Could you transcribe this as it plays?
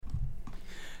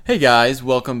Hey guys,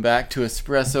 welcome back to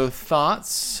Espresso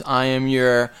Thoughts. I am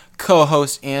your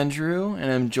co-host Andrew,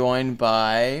 and I'm joined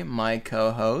by my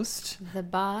co-host, The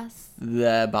boss.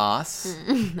 the boss,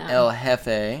 No. El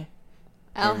Jefe.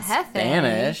 El In Jefe.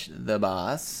 Spanish, the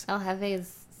boss. El Jefe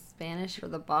is Spanish for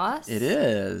the boss? It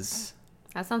is.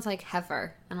 That sounds like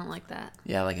heifer. I don't like that.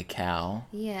 Yeah, like a cow.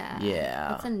 Yeah. Yeah.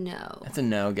 That's a no. That's a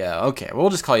no-go. Okay, we'll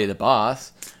just call you the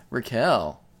boss.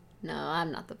 Raquel. No,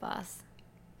 I'm not the boss.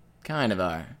 Kind of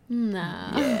are. No.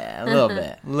 Yeah, a little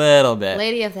bit. Little bit.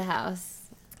 Lady of the house.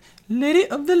 Lady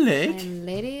of the lake. I'm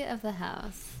lady of the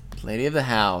house. Lady of the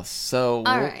house. So,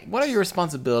 All right. what are your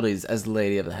responsibilities as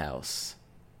lady of the house?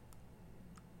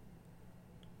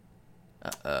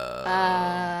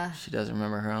 Uh-oh. She doesn't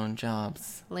remember her own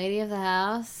jobs. Lady of the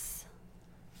house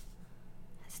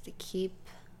has to keep.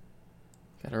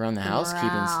 Gotta run the housekeeping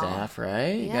Morale. staff, right?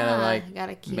 You Yeah, gotta,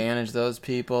 gotta keep. manage those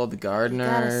people, the You gardeners,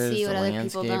 gotta see the what other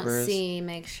people don't landscapers. see.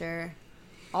 Make sure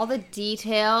all the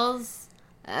details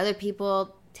that other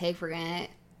people take for granted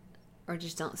or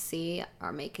just don't see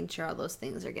are making sure all those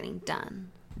things are getting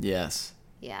done. Yes.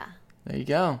 Yeah. There you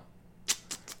go.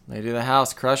 Lady of the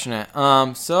house, crushing it.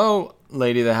 So,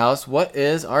 Lady of the house, what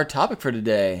is our topic for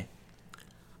today?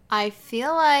 I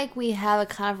feel like we have a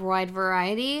kind of wide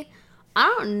variety. I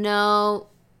don't know,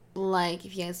 like,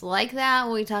 if you guys like that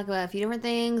when we talk about a few different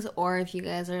things, or if you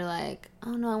guys are like,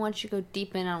 oh no, I want you to go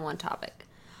deep in on one topic.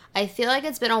 I feel like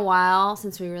it's been a while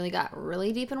since we really got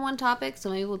really deep in one topic, so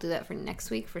maybe we'll do that for next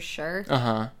week for sure.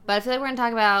 Uh-huh. But I feel like we're going to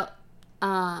talk about,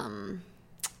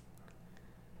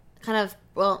 kind of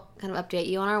update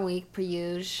you on our week, per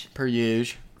usual. Per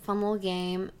usual. Fun little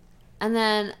game. And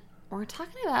then we're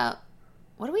talking about,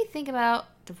 what do we think about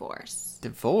divorce?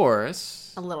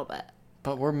 Divorce? A little bit.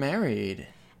 But we're married.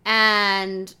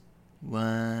 And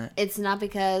What? it's not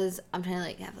because I'm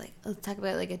trying to let's talk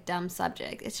about like a dumb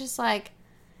subject. It's just like,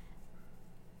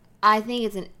 I think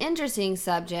it's an interesting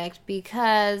subject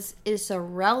because it is so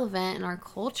relevant in our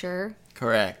culture.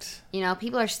 Correct. You know,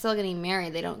 people are still getting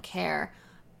married. They don't care.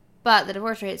 But the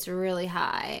divorce rate's really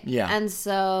high. Yeah. And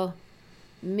so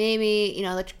maybe, you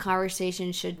know, the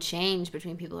conversation should change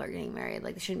between people who are getting married.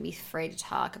 Like, they shouldn't be afraid to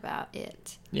talk about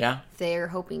it. Yeah. They're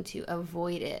hoping to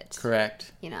avoid it.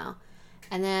 Correct. You know.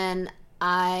 And then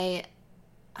I've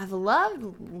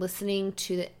loved listening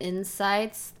to the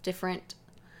insights different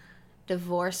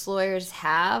divorce lawyers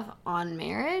have on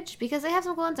marriage, because they have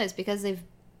some cool insights, because they've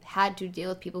had to deal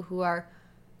with people who are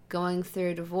going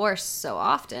through divorce so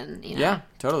often, you know? Yeah,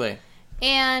 totally.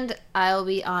 And I'll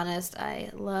be honest, I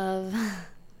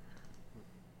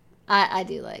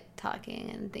do like talking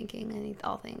and thinking and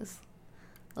all things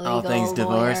legal, All things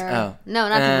divorce? lawyer. Oh. No,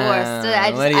 not divorce.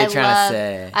 What are you trying to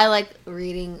say? I like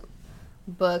reading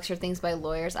books or things by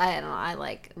lawyers. I don't know. I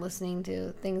like listening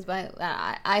to things by.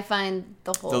 I find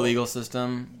the whole The legal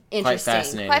system quite interesting,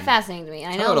 fascinating. quite fascinating to me.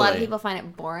 And I know a lot of Totally. people find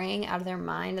it boring, out of their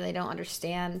mind, and they don't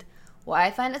understand why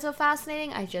I find it so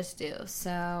fascinating. I just do.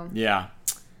 So Yeah.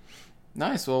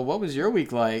 Nice. Well, what was your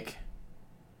week like?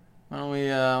 Why don't we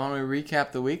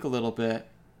recap the week a little bit?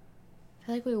 I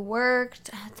feel like we worked.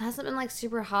 It hasn't been like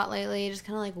super hot lately. Just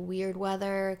kind of like weird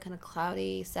weather, kind of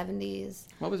cloudy, 70s.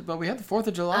 But we had the 4th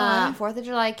of July. 4th of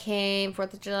July came.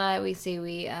 4th of July,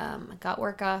 we got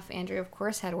work off. Andrew, of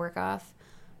course, had work off.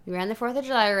 We ran the 4th of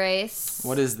July race.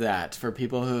 What is that for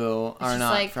people who are just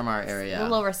not like from our A area?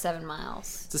 little over 7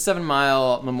 miles. It's a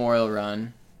 7-mile memorial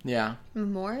run. Yeah.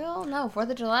 Memorial? No, 4th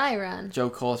of July run. Joe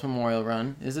Colas Memorial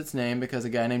Run is its name because a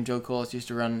guy named Joe Colas used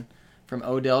to run from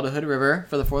Odell to Hood River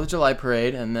for the 4th of July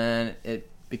parade, and then it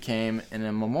became a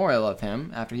memorial of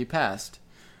him after he passed.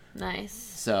 Nice.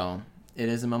 So, it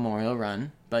is a memorial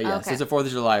run. But yes, Okay. it's a 4th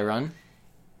of July run.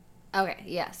 Okay,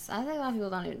 yes. I think a lot of people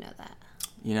don't even know that.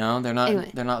 You know, they're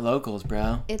not locals,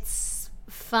 bro. It's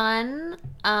fun.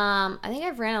 I think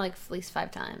I've ran it like at least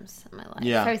 5 times in my life.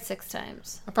 Yeah. Probably 6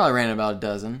 times. I probably ran about a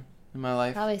dozen in my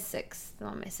life. Probably 6. I'm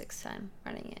on my 6th time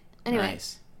running it. Anyway,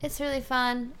 Nice. it's really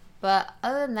fun. But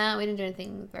other than that, we didn't do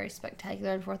anything very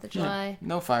spectacular on 4th of July.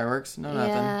 No fireworks, no nothing.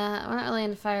 Yeah, we're not really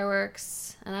into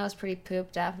fireworks. And I was pretty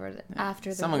pooped after the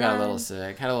Someone run. got a little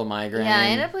sick, had a little migraine. Yeah, I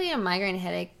ended up getting a migraine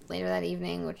headache later that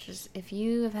evening, which is, if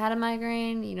you have had a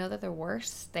migraine, you know that they're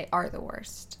worse. They are the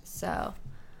worst. So,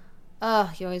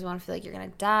 you always want to feel like you're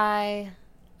going to die.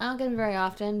 I don't get them very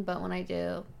often, but when I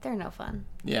do, they're no fun.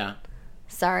 Yeah.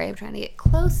 Sorry, I'm trying to get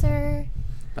closer.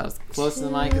 About as close to the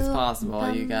mic as possible.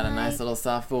 the You got a nice mic. little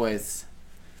soft voice.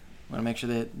 Want to make sure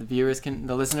that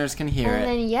the listeners can hear And it.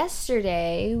 then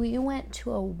yesterday, we went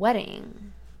to a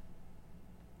wedding.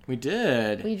 We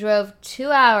did. We drove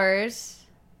 2 hours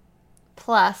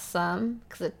plus some,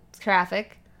 because of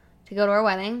traffic, to go to our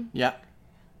wedding. Yeah.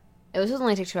 It was supposed to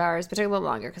only take 2 hours, but it took a little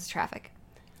longer because of traffic.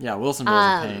 Yeah,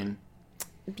 Wilsonville's a pain.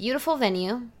 Beautiful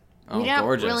venue. Oh, We don't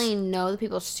gorgeous. really know the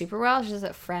people super well. It's just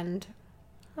a friend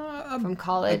from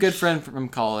college. A good friend from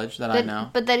college that I know.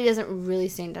 But that he doesn't really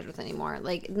stay in touch with anymore.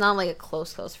 Like, not like a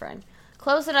close friend.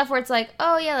 Close enough where it's like,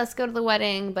 oh yeah, let's go to the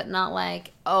wedding, but not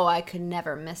like, oh, I could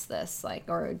never miss this, like,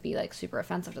 or it would be like super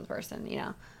offensive to the person, you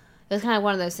know. It was kind of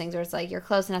one of those things where it's like you're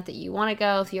close enough that you want to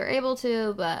go if you're able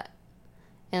to, but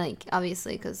and like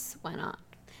obviously because why not?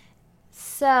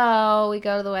 So we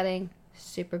go to the wedding,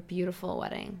 super beautiful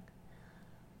wedding,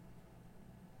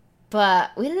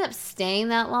 but we ended up staying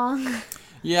that long.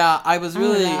 Yeah, I was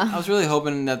really know.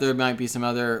 hoping that there might be some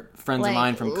other friends Like, of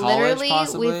mine from college, literally,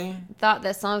 possibly. we thought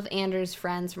that some of Andrew's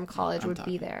friends from college I'm would be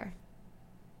talking. there.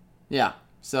 Yeah,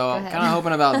 so Go kind ahead. of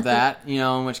hoping about that, you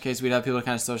know, in which case we'd have people to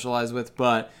kind of socialize with.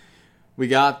 But we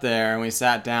got there and we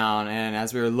sat down, and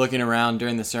as we were looking around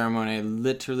during the ceremony, I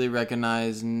literally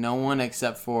recognized no one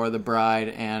except for the bride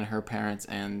and her parents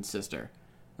and sister,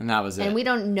 and that was it. And we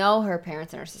don't know her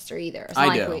parents and her sister either. It's I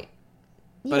not do. Like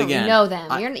you But don't again, know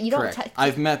them. I- You don't. correct.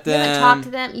 I've met You haven't them. talked to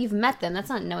them. You've met them. That's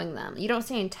not knowing them. You don't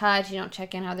stay in touch. You don't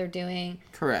check in how they're doing.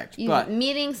 Correct, You but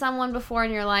meeting someone before in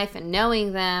your life and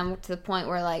knowing them to the point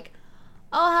where like,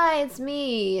 oh hi, it's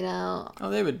me. You know,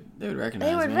 they would recognize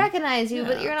they would me. recognize you,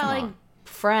 but Yeah, you're not come like on.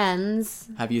 friends.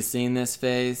 Have you seen this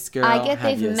face, girl? I get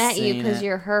Have they've met you seen because it?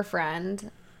 you're her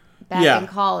friend. Back Yeah. in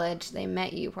college, they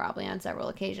met you probably on several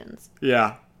occasions.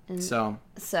 Yeah. And So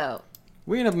so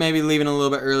we end up maybe leaving a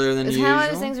little bit earlier than it's usual. kind of one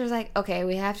of those things where it's like, okay,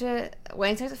 we have to.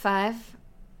 Wedding starts at 5.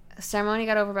 Ceremony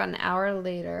got over about an hour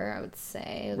later, I would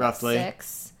say. It was about Roughly.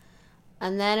 6.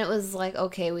 And then it was like,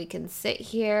 okay, we can sit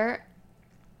here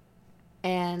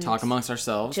and Talk amongst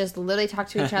ourselves. just literally talk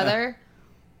to each other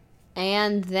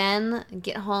and then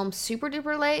get home super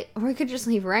duper late. Or we could just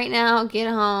leave right now, get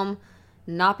home,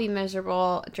 not be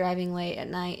miserable, driving late at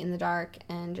night in the dark,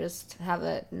 and just have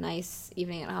a nice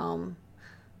evening at home.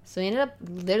 So we ended up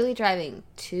literally driving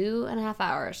 2.5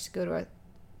 hours to go to a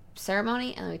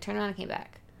ceremony, and then we turned around and came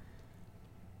back.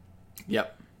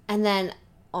 Yep. And then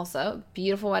also,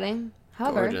 beautiful wedding.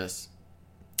 However, Gorgeous.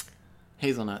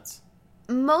 Hazelnuts.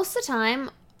 most of the time,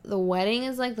 the wedding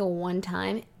is like the one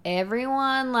time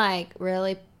everyone like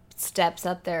really steps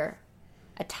up their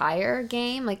attire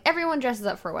game. Like everyone dresses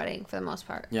up for a wedding for the most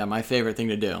part. Yeah, my favorite thing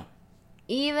to do.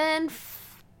 Even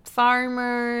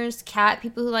farmers,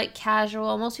 people who like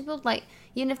casual. Most people like,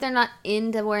 even if they're not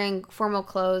into wearing formal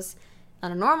clothes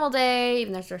on a normal day,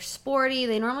 even if they're sporty,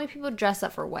 people dress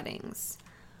up for weddings.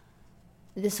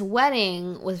 This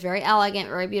wedding was very elegant,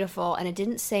 very beautiful, and it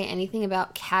didn't say anything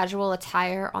about casual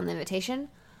attire on the invitation,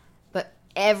 but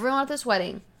everyone at this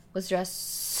wedding was dressed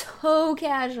so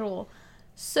casual,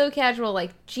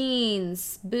 like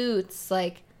jeans, boots,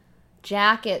 like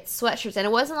jackets, sweatshirts, and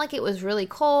it wasn't like it was really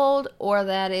cold or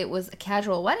that it was a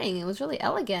casual wedding. It was really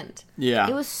elegant. Yeah.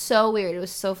 It was so weird. It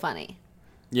was so funny.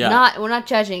 Yeah. We're not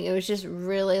judging. It was just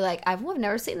really like, I've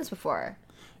never seen this before.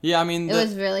 Yeah, I mean... It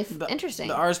was really interesting.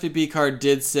 The RSVP card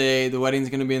did say the wedding's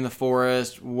going to be in the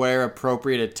forest, wear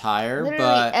appropriate attire, Literally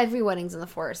but... every wedding's in the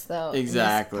forest, though.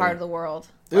 Exactly. In this part of the world.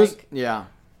 It was... Yeah.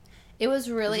 It was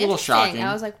really It was a little interesting. shocking.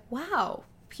 I was like, wow.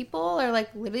 People are,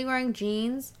 like, literally wearing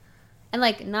jeans. And,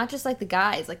 like, not just, like, the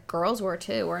guys. Like, girls were,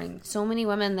 too. So many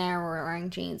women there were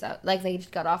wearing jeans. Like, they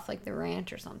just got off, like, the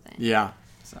ranch or something. Yeah.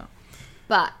 So...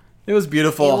 But... It was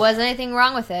beautiful. It wasn't anything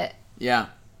wrong with it. Yeah.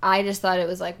 I just thought it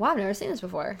was like, wow, I've never seen this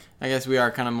before. I guess we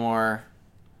are kind of more...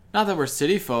 Not that we're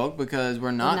city folk, because we're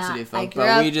not city folk, I grew but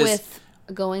up we just...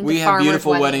 with going to We have farmers'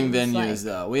 beautiful wedding weddings, venues, like,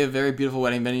 though. We have very beautiful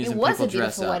wedding venues, It and was people a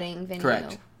dress beautiful up. wedding venue.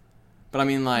 Correct. But I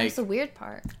mean, like... That's the weird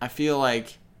part. I feel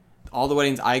like all the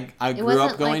weddings I It grew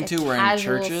wasn't up going like to a were in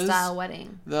casual churches, style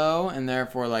wedding. though, and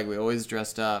therefore, like, we always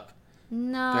dressed up.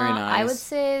 No, Very I would nice.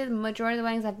 say the majority of the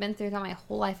weddings I've been through throughout my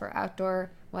whole life are outdoor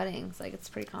weddings. Like, it's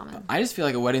pretty common. I just feel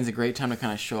like a wedding's a great time to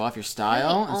kind of show off your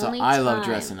style, and so Only I love time.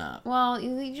 dressing up. Well,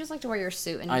 you just like to wear your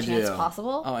suit any I chance do.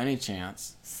 possible. Oh, any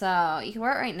chance. So, you can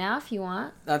wear it right now if you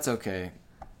want. That's okay.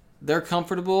 They're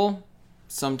comfortable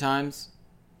sometimes,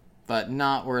 but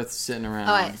not worth sitting around.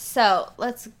 Alright, so,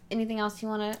 anything else you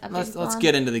want to update Let's on?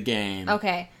 get into the game.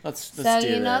 Okay. Let's So, do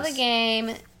you know this. the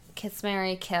game, Kiss,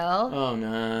 Marry, Kill. Oh,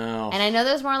 no. And I know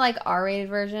there's more, like, R-rated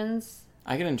versions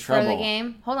I get in for trouble the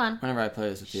game. Hold on. whenever I play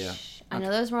this with you. Shh. I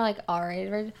know there's more, like, R-rated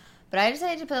versions. But I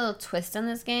decided to put a little twist on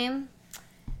this game.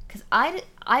 Because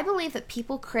I believe that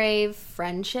people crave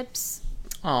friendships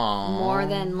Aww. more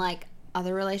than, like,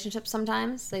 other relationships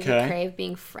sometimes. They Okay. crave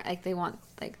being, like, they want,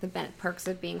 like, the perks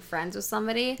of being friends with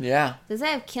somebody. Yeah.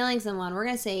 Instead of killing someone, we're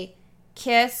going to say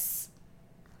kiss,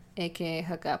 aka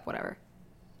hook up, whatever.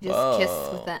 Just kiss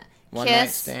with that. One night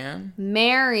kiss, stand.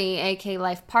 marry, aka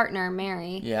life partner,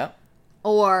 marry, Yep.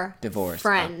 or Divorce.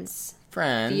 friends.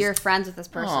 Friends. You're friends with this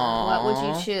person. Aww. What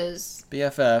would you choose?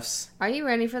 BFFs. Are you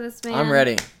ready for this, man? I'm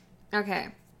ready. Okay.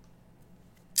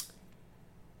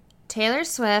 Taylor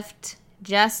Swift,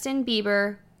 Justin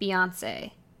Bieber,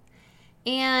 Beyonce.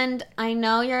 And I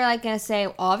know you're like going to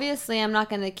say, obviously I'm not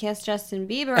going to kiss Justin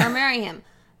Bieber or marry him.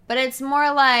 But it's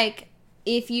more like,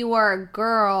 if you were a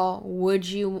girl, would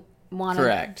you want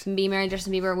to be married to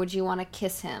Justin Bieber? Or would you want to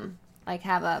kiss him? Like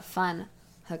have a fun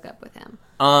hookup with him?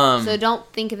 So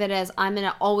don't think of it as I'm going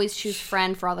to always choose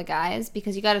friend for all the guys,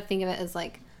 because you got to think of it as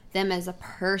like them as a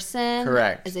person.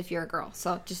 Correct. As if you're a girl.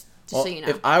 So just well, so you know.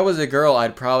 If I was a girl,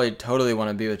 I'd probably totally want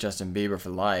to be with Justin Bieber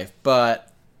for life.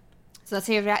 But so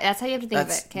that's how you have to think of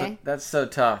it, okay? That's so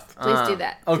tough. Please do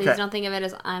that. Okay. Please don't think of it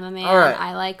as I'm a man, All right.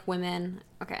 I like women.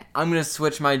 Okay. I'm going to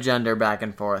switch my gender back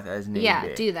and forth as need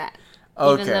be. Do that.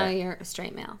 Okay. Even though you're a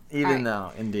straight male. Even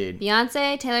though, indeed.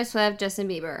 Beyonce, Taylor Swift, Justin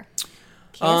Bieber.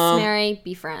 Kiss, marry,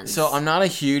 be friends. So I'm not a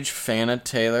huge fan of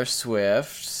Taylor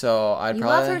Swift, so I'd you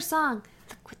probably... love her song.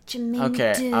 Look what you made me do.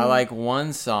 Okay, I like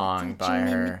one song by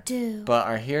her. Do. But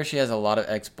I hear she has a lot of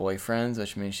ex-boyfriends,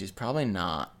 which means she's probably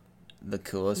not the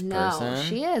coolest person. No,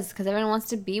 she is, because everyone wants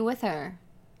to be with her.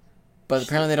 But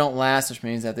apparently they don't last, which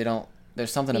means that they don't...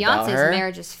 There's something about her. Beyonce's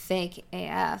marriage is fake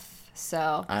AF,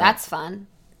 so that's fun.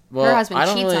 Well, her husband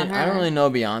cheats on her. I don't really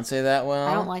know Beyonce that well.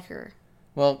 I don't like her.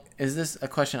 Well, is this a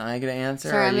question I get to answer?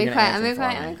 Sorry, I'm being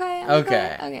quiet.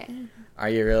 Okay. Are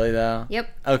you really, though? Yep.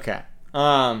 Okay.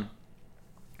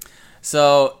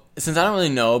 So, since I don't really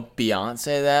know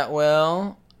Beyonce that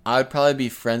well, I would probably be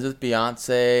friends with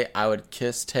Beyonce, I would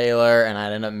kiss Taylor, and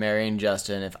I'd end up marrying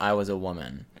Justin if I was a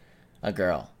woman. A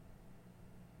girl.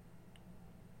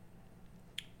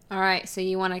 All right, so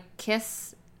you want to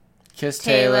kiss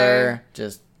Taylor,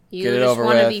 just get it over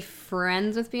with. You just want to be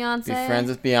friends with Beyonce? Be friends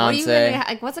with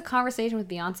Beyonce. What's a conversation with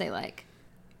Beyonce like?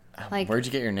 Like, where'd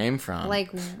you get your name from?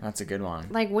 Like, that's a good one.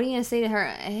 Like, what are you gonna say to her?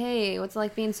 Hey, what's it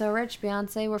like being so rich,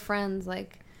 Beyonce? We're friends.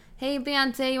 Like, hey,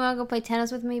 Beyonce, you want to go play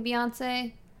tennis with me,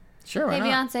 Beyonce? Sure. Why hey,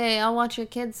 not? Beyonce, I'll watch your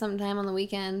kids sometime on the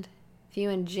weekend. If you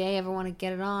and Jay ever want to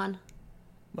get it on.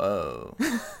 Whoa.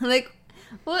 Like,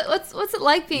 what's it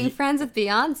like being friends with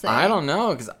Beyonce? I don't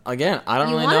know, because again, I don't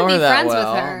you really know her that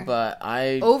well. With her but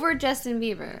over Justin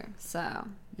Bieber, so.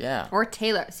 Yeah. Or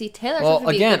Taylor. See, Taylor. Well,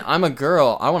 again, I'm a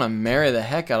girl. I want to marry the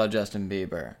heck out of Justin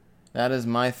Bieber. That is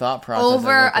my thought process.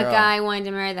 Over a guy wanting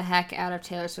to marry the heck out of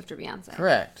Taylor Swift or Beyonce.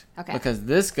 Correct. Okay. Because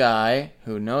this guy,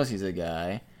 who knows he's a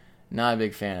guy, not a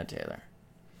big fan of Taylor.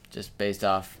 Just based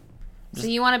off. So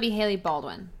you want to be Hailey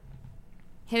Baldwin.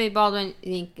 Hailey Baldwin,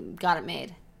 you think, got it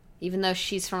made. Even though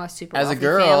she's from a super wealthy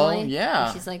family.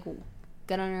 Yeah. She's like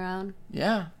good on her own.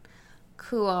 Yeah.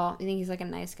 Cool. You think he's like a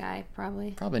nice guy?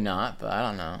 Probably. Probably not, but I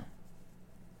don't know.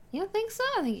 You don't think so?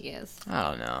 I think he is. I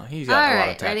don't know. He's got a lot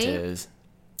of tattoos. Ready?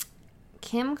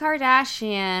 Kim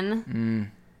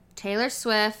Kardashian. Taylor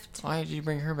Swift. Why did you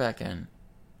bring her back in?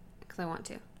 Because I want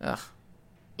to. Ugh.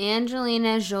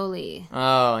 Angelina Jolie.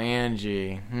 Oh,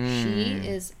 Angie. She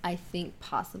is, I think,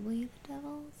 possibly the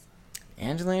devil's.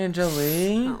 Angelina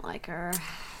Jolie? I don't like her.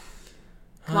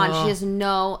 Come on, she has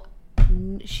no...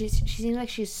 She seems like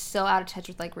she's so out of touch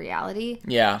with, like, reality.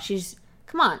 Yeah.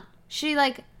 Come on. She,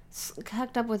 like,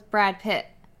 hooked up with Brad Pitt.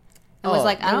 And was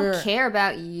like, I don't care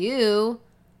about you.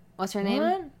 What's her name?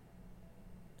 What?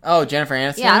 Oh, Jennifer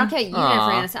Aniston? Yeah, I don't care. You,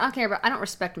 Jennifer Aniston. I don't care about... I don't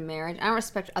respect marriage. I don't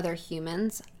respect other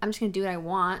humans. I'm just going to do what I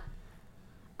want.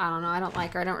 I don't know. I don't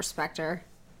like her. I don't respect her.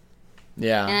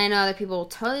 Yeah. And I know that people will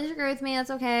totally disagree with me.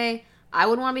 That's okay. I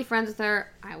wouldn't want to be friends with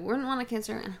her. I wouldn't want to kiss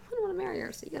her. And I wouldn't want to marry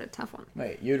her. So you got a tough one.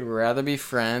 Wait, you'd rather be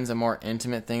friends, a more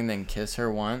intimate thing, than kiss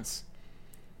her once?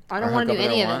 I don't want to do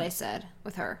any of it, I said,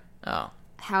 with her. Oh.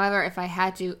 However, if I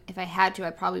had to,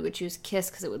 I probably would choose kiss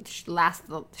because it would last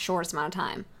the shortest amount of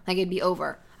time. Like, it'd be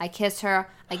over. I kiss her.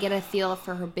 I get a feel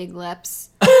for her big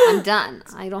lips. I'm done.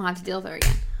 I don't have to deal with her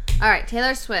again. All right,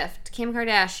 Taylor Swift, Kim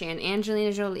Kardashian,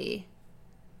 Angelina Jolie.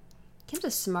 Kim's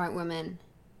a smart woman.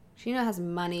 She has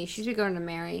money. She's going to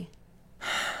marry.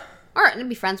 Or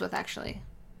be friends with, actually.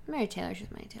 Marry Taylor.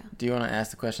 She's money, too. Do you want to ask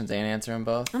the questions and answer them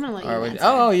both? I'm going to let you answer.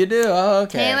 Oh, you do? Oh,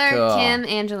 okay. Taylor, cool. Kim,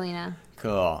 Angelina.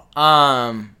 Cool.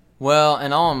 Well,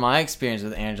 in all of my experience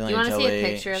with Angelina Jolie, see a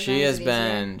picture of she has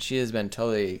been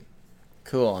totally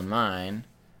cool on mine.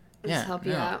 Just help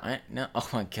you out. Oh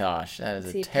my gosh, that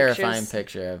is a terrifying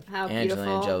picture of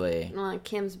Angelina Jolie. Well,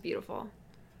 Kim's beautiful.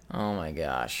 Oh my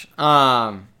gosh.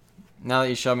 Now that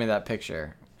you showed me that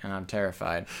picture, and I'm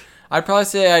terrified, I'd probably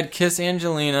say I'd kiss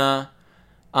Angelina.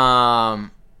 Gosh,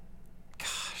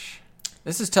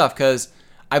 this is tough because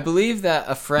I believe that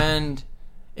a friend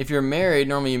if you're married,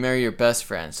 normally you marry your best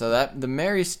friend. So that the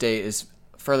married state is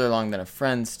further along than a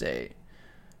friend state.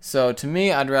 So to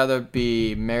me, I'd rather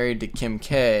be married to Kim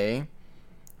K,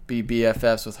 be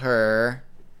BFFs with her,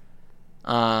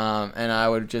 and I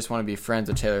would just want to be friends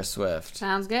with Taylor Swift.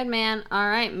 Sounds good, man. All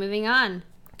right, moving on.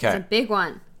 Okay. It's a big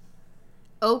one.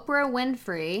 Oprah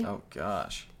Winfrey. Oh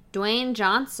gosh. Dwayne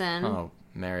Johnson. Oh,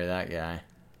 marry that guy.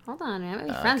 Hold on, man. I might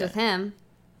be friends with him.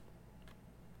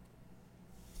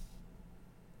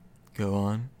 Go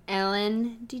on.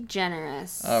 Ellen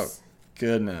DeGeneres. Oh,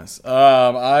 goodness.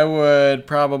 I would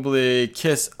probably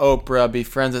kiss Oprah, be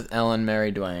friends with Ellen,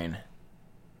 marry Dwayne.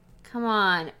 Come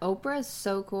on, Oprah is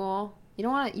so cool. You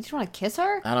just want to kiss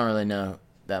her? I don't really know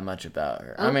that much about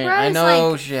her. Oprah I mean, I is know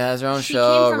like- she has her own she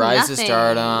show, came from Rise to nothing.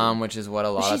 Stardom, which is what a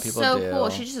lot of She's people so do. cool.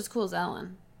 She's just as cool as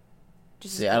Ellen.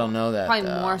 Just See, as I cool. don't know that, Probably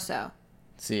though. more so.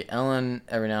 See, Ellen,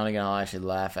 every now and again, I'll actually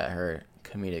laugh at her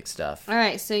comedic stuff. All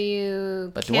right, so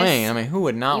you. But kiss- Dwayne, I mean, who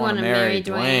would not You want to wanna marry marry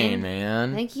Dwayne, Dwayne? I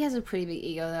man? think he has a pretty big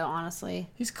ego, though. Honestly.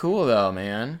 He's cool, though,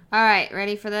 man. All right,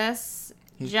 ready for this?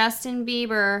 Justin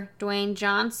Bieber, Dwayne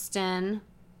Johnston,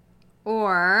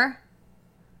 or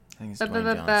I think it's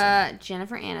Dwayne Johnson.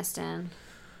 Jennifer Aniston.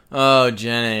 Oh,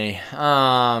 Jenny.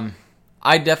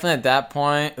 I definitely at that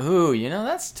point. Ooh,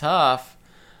 that's tough.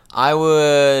 I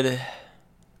would.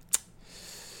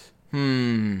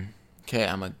 Okay,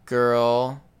 I'm a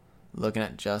girl looking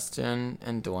at Justin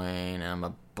and Dwayne. And I'm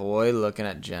a boy looking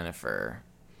at Jennifer.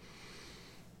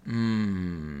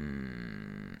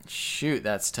 Shoot,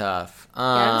 that's tough.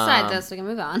 Gotta decide this so we can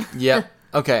move on. Yep.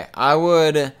 Okay, I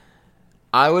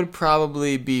would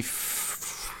probably be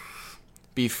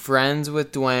friends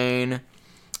with Dwayne,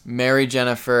 marry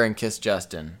Jennifer, and kiss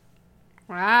Justin.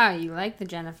 Wow, you like the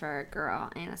Jennifer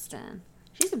girl, Aniston.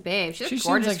 She's a babe. She She looks seems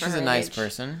gorgeous like for she's her a nice age.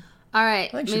 person. All right,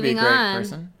 I think she'd be moving a great on.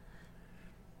 person.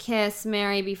 Kiss,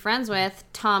 marry, be friends with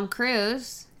Tom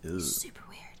Cruise. Ew. Super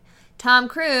weird. Tom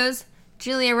Cruise,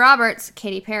 Julia Roberts,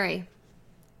 Katy Perry.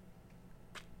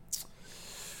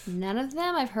 None of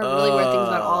them. I've heard really weird things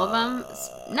about all of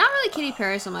them. Not really Katy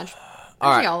Perry so much.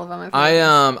 Actually, all of them. I've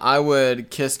heard. I would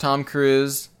kiss Tom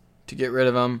Cruise to get rid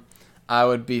of him. I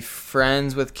would be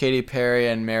friends with Katy Perry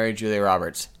and marry Julia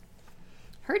Roberts.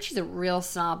 Heard she's a real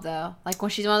snob though. Like when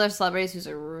she's one of those celebrities who's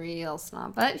a real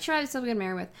snob, but she might be still good to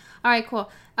marry with. All right, cool.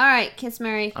 All right, kiss,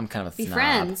 marry, I'm kind of a be snob.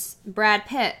 friends. Brad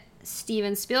Pitt,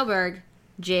 Steven Spielberg,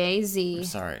 Jay-Z. I'm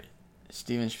sorry.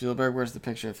 Steven Spielberg, where's the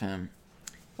picture of him?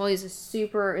 Well, he's a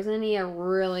super. Isn't he a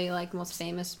really like most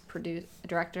famous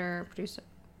director, producer?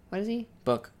 What is he?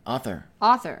 Book author.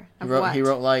 Author of what? He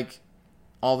wrote like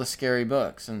all the scary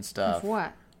books and stuff. Of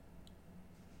what?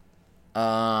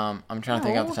 I'm trying to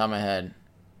think off the No. top of my head.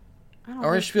 I don't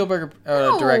Or know. is Spielberg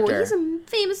No, director? he's a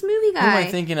famous movie guy. Who am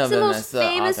I thinking of It's the then most as the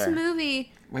famous author?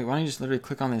 movie Wait, why don't you just literally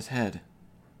click on his head?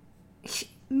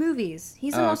 movies.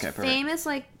 He's the Oh, most okay, perfect. famous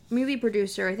like movie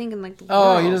producer I think in like the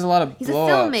Oh, world. he does a lot of He's a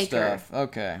blow-up filmmaker. stuff.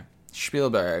 Okay.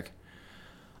 Spielberg.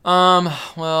 Well,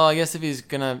 I guess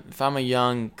if I'm a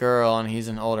young girl and he's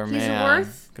an older He's man,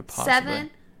 worth could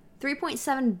possibly.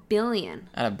 3.7 billion.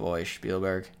 Attaboy,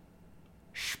 Spielberg.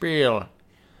 Spiel.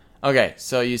 Okay,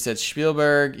 so you said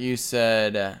Spielberg, you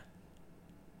said...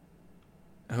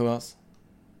 who else?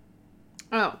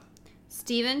 Oh,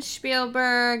 Steven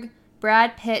Spielberg,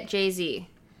 Brad Pitt, Jay-Z.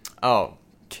 Oh,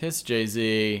 kiss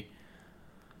Jay-Z.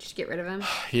 Just get rid of him.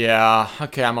 Yeah,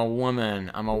 okay, I'm a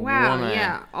woman. Wow, woman.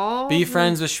 yeah. All Be of them-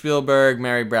 friends with Spielberg,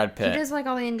 marry Brad He Pitt. does like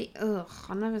all the indie. Ugh,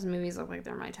 none of his movies look like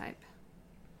they're my type.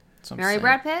 That's what I'm Marry saying.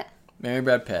 Brad Pitt? Marry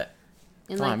Brad Pitt.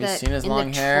 In Come on, like have you seen his in the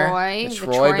long hair? Troy, The the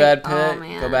Troy Brad Pitt. Oh,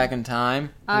 man. Go back in time.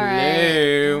 All right. I don't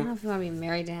Hello. know if you want to be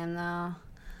married to him though.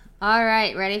 All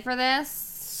right, ready for this?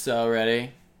 So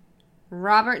ready?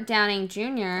 Robert Downing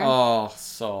Jr. Oh,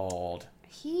 sold.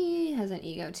 He has an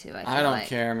ego too. I, feel I don't like.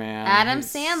 care, man. Adam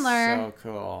He's Sandler. So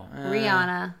cool.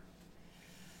 Rihanna.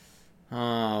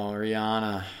 Oh,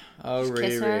 Rihanna. Oh, Just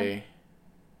kiss her? Riri.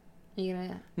 You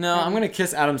gonna? No, I'm gonna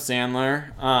kiss Adam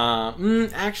Sandler.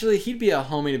 Actually, he'd be a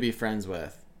homie to be friends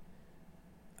with.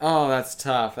 Oh, that's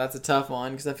tough. That's a tough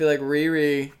one because I feel like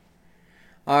Riri.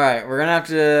 All right, we're gonna have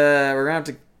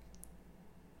to.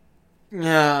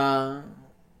 Yeah.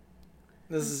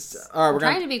 This is all right. I'm We're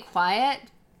trying gonna. to be quiet,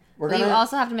 We're but gonna. you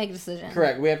also have to make a decision.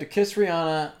 Correct. We have to kiss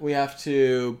Rihanna. We have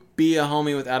to be a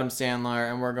homie with Adam Sandler,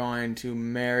 and we're going to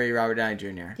marry Robert Downey Jr.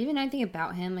 Do you even know anything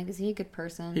about him? Like, is he a good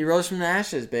person? He rose from the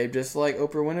ashes, babe, just like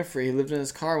Oprah Winfrey. He lived in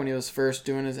his car when he was first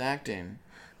doing his acting.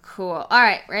 Cool. All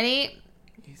right, ready?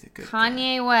 He's a good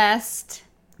Kanye West,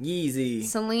 guy. Yeezy.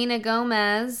 Selena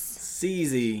Gomez,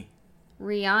 Seezy.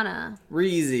 Rihanna.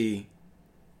 Reezy.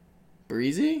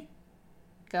 Breezy?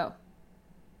 Go.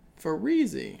 For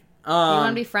Reezy. You want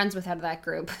to be friends with out of that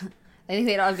group. I think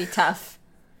they'd all be tough.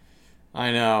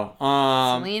 I know.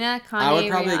 Selena, Kanye, I would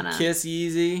probably Rihanna. kiss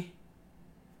Yeezy.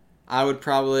 I would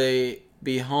probably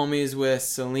be homies with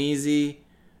Selena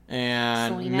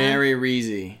and Selena? marry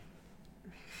Reezy.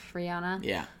 Rihanna.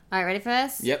 Yeah. All right, ready for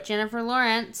this? Yep. Jennifer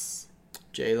Lawrence,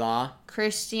 J-Law.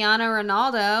 Cristiano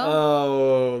Ronaldo,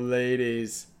 Oh,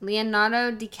 ladies.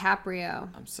 Leonardo DiCaprio.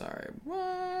 I'm sorry. What?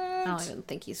 I don't even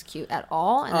think he's cute at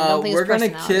all, and I don't think We're his gonna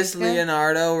personality kiss is good.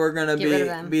 Leonardo. We're gonna Get rid of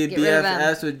him. be Get rid of him.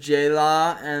 BFFs with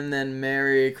J-Law and then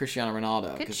marry Cristiano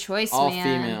Ronaldo. Good 'cause choice, all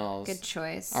man. females Good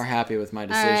choice. are happy with my All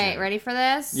decision. right, ready for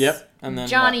this? Yep. And then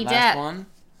Johnny last Depp. one?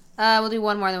 We'll do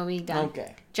one more, then we'll be done.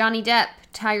 Okay. Johnny Depp,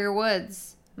 Tiger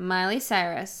Woods, Miley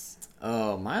Cyrus.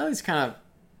 Oh, Miley's kind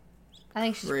I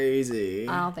think of she's. crazy.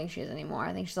 I don't think she is anymore.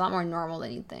 I think she's a lot more normal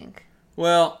than you'd think.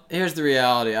 Well, here's the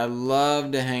reality. I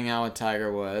love to hang out with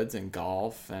Tiger Woods and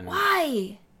golf, and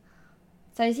Why?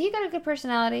 So has he got a good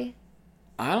personality?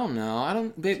 I don't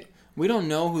know. Babe, we don't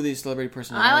know who these celebrity I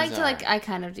personalities like to are. I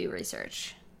kind of do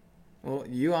research. Well,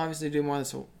 you obviously do more than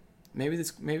so. Maybe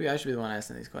I should be the one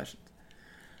asking these questions.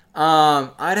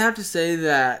 I'd have to say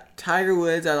that Tiger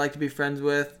Woods I'd like to be friends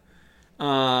with.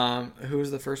 Who was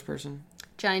the first person?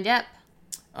 Johnny Depp.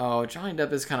 Oh, Johnny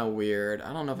Depp is kind of weird.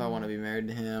 I don't know if I want to be married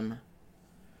to him.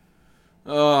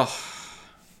 Oh,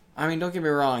 I mean, don't get me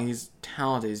wrong. He's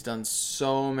talented. He's done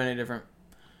so many different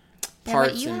Yeah, but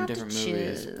parts you in have different to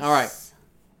movies. choose. All right.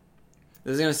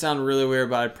 This is going to sound really weird,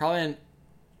 but I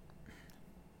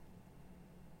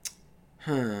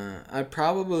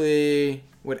probably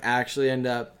would actually end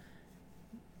up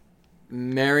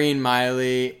marrying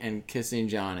Miley and kissing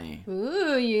Johnny.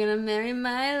 Ooh, you're gonna marry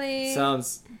Miley.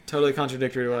 Sounds totally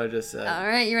contradictory to what I just said. All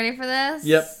right, you ready for this?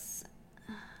 Yep.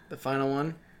 The final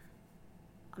one?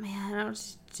 Man, I don't know what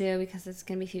to do because it's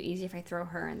gonna be too easy if I throw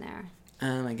her in there.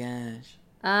 Oh my gosh.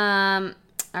 All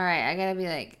right, I gotta be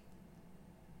like.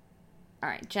 All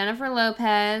right, Jennifer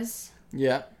Lopez,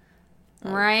 Yep.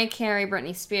 Mariah Carey,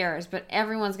 Britney Spears, but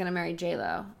everyone's gonna marry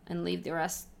J-Lo and leave the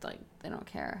rest like they don't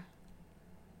care.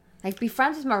 Like, be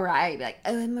friends with Mariah. You'd be like,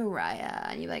 oh, I'm Mariah.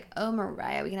 And you'd be like, oh,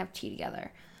 Mariah, we can have tea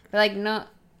together. But, like, no,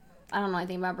 I don't know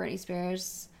anything about Britney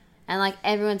Spears. And, like,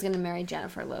 everyone's going to marry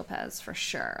Jennifer Lopez for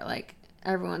sure. Like,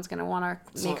 everyone's going to want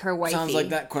to make her wifey. Sounds like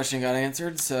that question got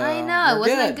answered, so I know. It we're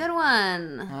wasn't good. a good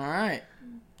one. All right.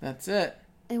 That's it.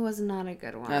 It was not a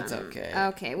good one. That's okay.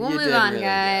 Okay, we'll You move did on, really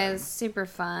guys. good. Super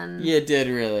fun. You did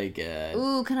really good.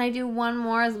 Ooh, can I do one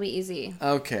more? It'll be easy.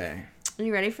 Okay. Are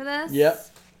you ready for this? Yep.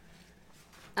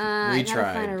 I gotta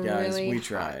tried, find a guys. really We hot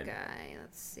tried. guy.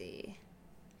 Let's see.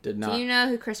 Did not. Do you know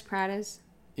who Chris Pratt is?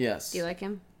 Yes. Do you like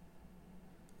him?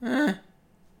 It's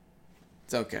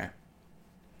okay.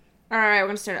 All right, we're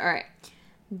gonna start. All right,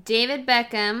 David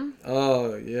Beckham,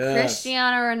 Oh, yes.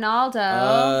 Cristiano Ronaldo.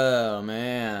 Oh,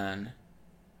 man.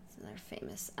 Another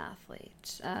famous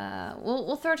athlete.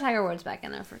 We'll throw Tiger Woods back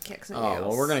in there for kicks and giggles. Oh,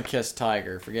 well, we're going to kiss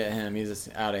Tiger. Forget him. He's just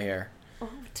out of here. Oh,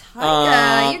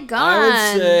 Tiger, you're gone. I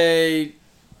would say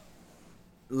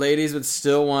ladies would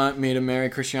still want me to marry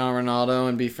Cristiano Ronaldo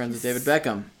and be friends with David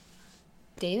Beckham.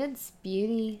 David's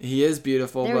beauty. He is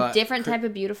beautiful, They're but a different type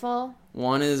of beautiful.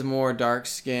 one is more dark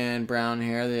skin, brown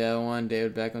hair. The other one,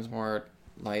 David Beckham's more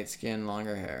light skin,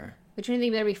 longer hair. Which one do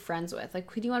you better be friends with? Like,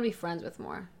 who do you want to be friends with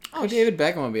more? Oh, David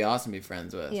Beckham would be awesome to be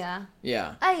friends with. Yeah.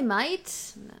 Yeah. I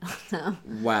might. No.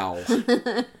 Wow.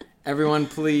 Everyone,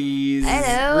 please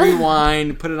Hello.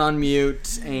 rewind, put it on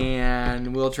mute,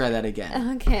 and we'll try that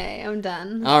again. Okay, I'm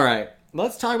done. All right.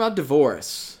 Let's talk about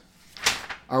divorce.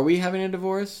 Are we having a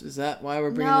divorce? Is that why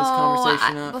we're bringing this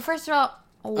conversation up? But first of all,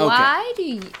 why do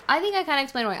you... I think I kind of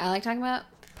explained why I like talking about...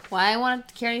 Why I want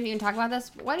to care to even talk about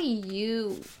this. Why do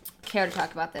you care to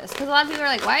talk about this? Because a lot of people are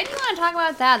like, why do you want to talk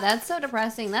about that? That's so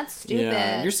depressing. That's stupid.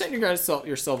 Yeah, you're setting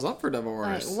yourselves up for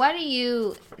divorce. Right, why do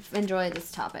you enjoy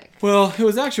this topic? Well, it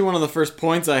was actually one of the first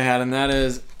points I had, and that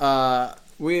is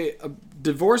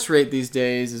divorce rate these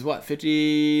days is what,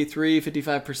 53,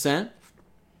 55%?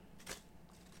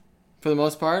 For the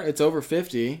most part, it's over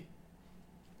 50,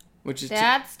 which is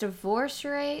That's divorce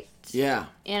rate yeah.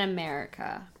 in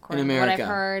America, In according to what I've America.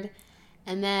 heard.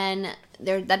 And then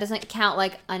that doesn't count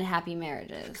like unhappy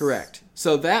marriages. Correct.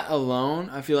 So that alone,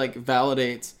 I feel like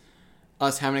validates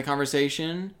us having a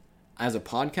conversation as a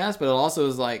podcast, but it also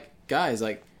is like, guys,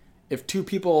 like if two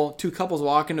couples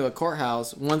walk into a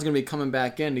courthouse, one's going to be coming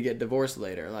back in to get divorced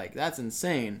later. Like that's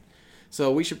insane.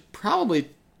 So we should probably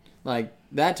like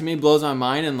that to me blows my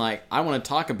mind, and like I want to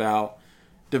talk about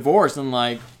divorce and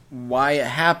like why it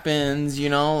happens, you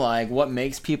know, like what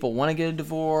makes people want to get a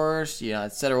divorce, you know,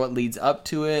 et cetera, what leads up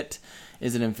to it.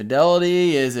 Is it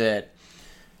infidelity? Is it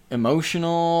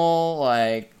emotional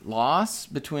like loss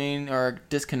between or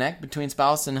disconnect between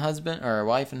spouse and husband or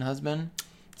wife and husband.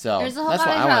 So there's a whole that's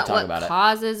what I want to talk about. What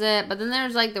causes it, but then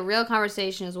there's like the real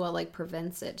conversation is what like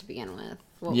prevents it to begin with.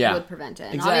 What would prevent it?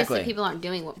 And exactly. Obviously, people aren't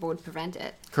doing what would prevent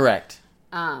it. Correct.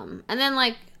 And then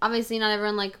like obviously not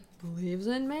everyone like believes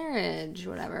in marriage,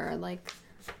 whatever. Like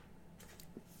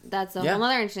that's a whole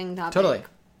other interesting topic. Totally.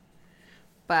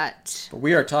 But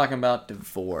we are talking about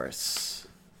divorce.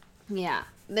 Yeah.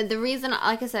 But the reason,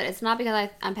 like I said, it's not because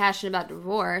I'm passionate about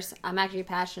divorce. I'm actually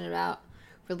passionate about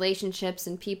relationships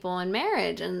and people and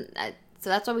marriage, and so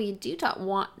that's why we do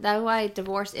that's why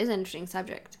divorce is an interesting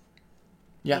subject.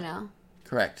 Yeah. You know.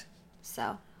 Correct.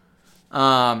 So.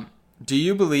 Do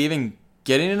you believe in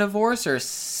getting a divorce or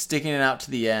sticking it out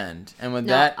to the end? And with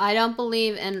no, that, I don't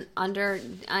believe in under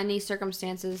any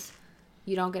circumstances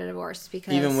you don't get a divorce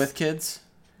because even with kids.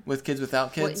 With kids,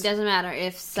 without kids? It doesn't matter.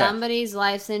 If somebody's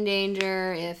life's in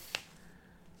danger, if...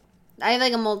 I have,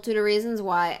 like, a multitude of reasons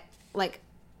why, like...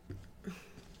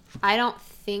 I don't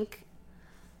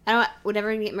would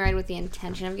ever get married with the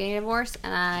intention of getting a divorce,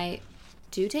 and I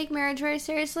do take marriage very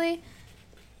seriously.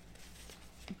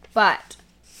 But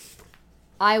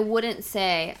I wouldn't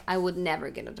say I would never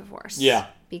get a divorce. Yeah.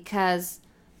 Because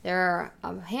there are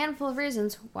a handful of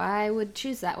reasons why I would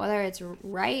choose that. Whether it's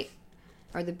right...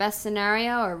 or the best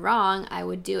scenario or wrong, I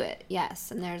would do it.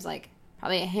 Yes. And there's like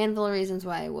probably a handful of reasons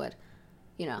why I would,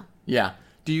 you know. Yeah.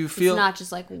 Do you feel... It's not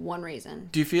just like one reason.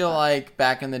 Do you feel like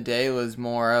back in the day it was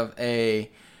more of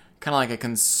a kind of like a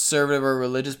conservative or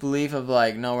religious belief of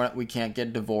like, no, we can't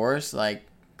get divorced? Like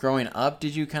growing up,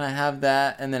 did you kind of have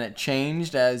that and then it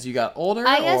changed as you got older?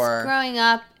 I guess growing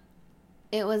up,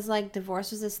 it was like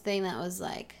divorce was this thing that was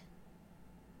like,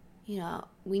 you know,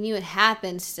 we knew it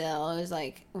happened still. It was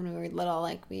like when we were little,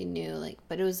 like we knew, like,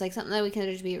 but it was like something that we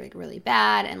considered to be like really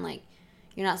bad, and like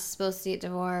you're not supposed to get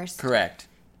divorced. Correct.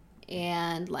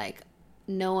 And like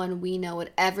no one we know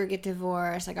would ever get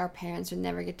divorced. Like our parents would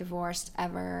never get divorced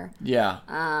ever. Yeah.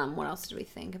 What else did we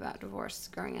think about divorce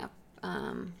growing up?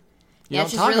 Yeah,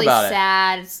 it's just really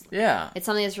sad. It's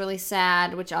something that's really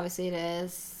sad, which obviously it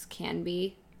is. Can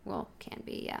be. Well, can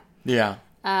be. Yeah.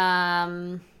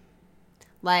 Yeah.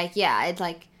 Like, yeah, it's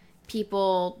like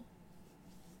people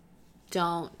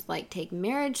don't, like, take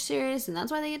marriage serious, and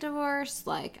that's why they get divorced.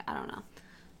 Like, I don't know.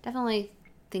 Definitely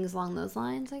things along those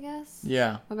lines, I guess.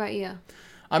 Yeah. What about you?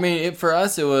 I mean, for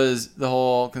us, it was the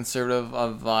whole conservative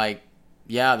of, like,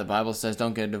 yeah, the Bible says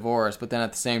don't get a divorce, but then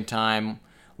at the same time,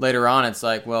 later on, it's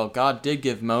like, well, God did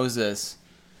give Moses,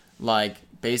 like,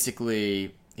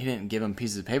 basically, he didn't give him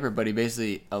pieces of paper, but he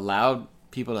basically allowed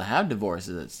people to have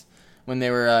divorces. When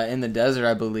they were in the desert,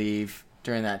 I believe,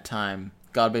 during that time,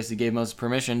 God basically gave Moses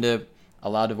permission to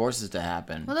allow divorces to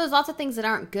happen. Well, there's lots of things that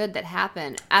aren't good that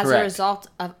happen as a result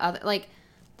of other... Like,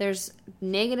 there's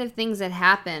negative things that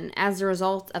happen as a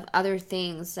result of other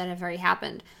things that have already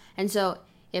happened. And so,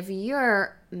 if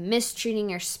you're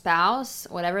mistreating your spouse,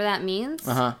 whatever that means,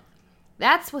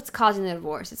 that's what's causing the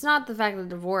divorce. It's not the fact that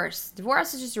divorce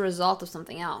is just a result of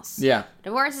something else. Yeah.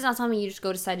 Divorce is not something you just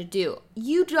go decide to do.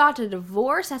 You got a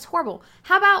divorce? That's horrible.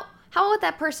 How about what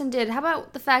that person did? How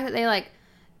about the fact that they, like,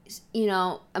 you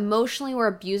know, emotionally were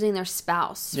abusing their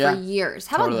spouse for years?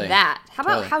 How about that?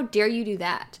 How dare you do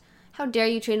that? How dare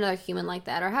you treat another human like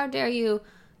that? Or how dare you,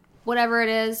 whatever it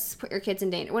is, put your kids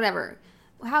in danger? Whatever.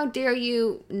 How dare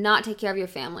you not take care of your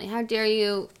family? How dare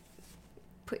you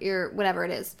put your, whatever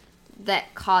it is, that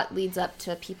leads up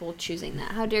to people choosing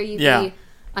that? How dare you be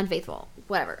unfaithful?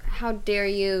 Whatever. How dare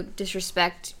you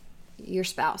disrespect your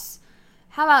spouse?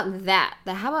 How about that?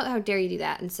 How dare you do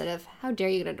that instead of how dare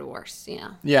you get a divorce, you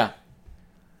know? Yeah.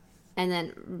 And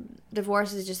then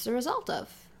divorce is just a result of.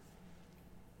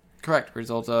 Correct.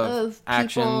 Result of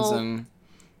actions and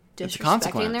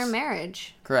disrespecting their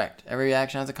marriage. Correct. Every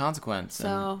action has a consequence.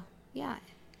 So, yeah.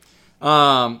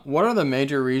 What are the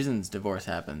major reasons divorce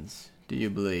happens, do you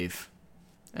believe?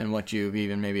 And what you've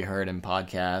even maybe heard in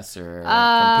podcasts or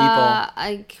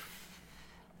from people?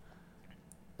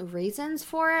 Reasons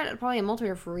for it? Probably a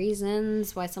multitude of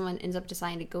reasons why someone ends up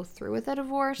deciding to go through with a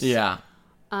divorce. Yeah.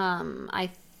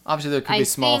 Obviously, there could be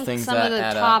small things that add up. Some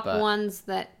of the top ones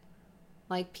that,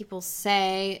 like, people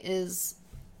say is,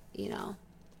 you know,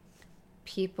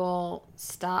 people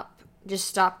stop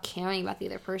caring about the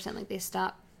other person. Like, they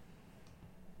stop.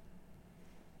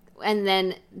 And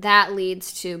then that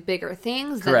leads to bigger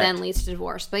things that then leads to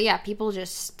divorce. But yeah, people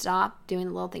just stop doing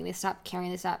the little thing. They stop caring.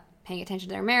 They stop paying attention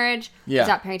to their marriage. They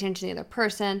stop paying attention to the other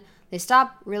person. They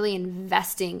stop really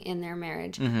investing in their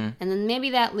marriage. Mm-hmm. And then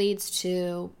maybe that leads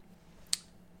to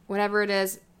whatever it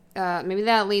is. Maybe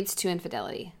that leads to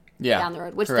infidelity down the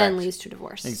road, which then leads to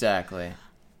divorce. Exactly.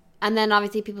 And then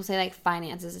obviously people say like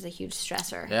finances is a huge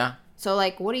stressor. Yeah. So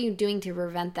like, what are you doing to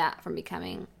prevent that from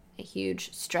becoming a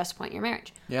huge stress point in your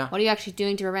marriage? Yeah. What are you actually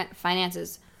doing to prevent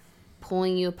finances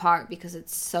pulling you apart because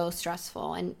it's so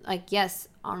stressful? And like, yes,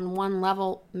 on one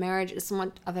level, marriage is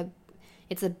somewhat of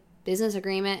it's a business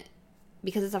agreement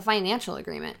because it's a financial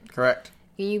agreement. Correct.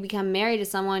 When you become married to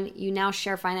someone, you now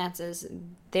share finances.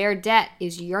 Their debt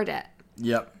is your debt.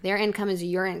 Yep. Their income is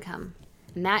your income.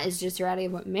 And that is just the reality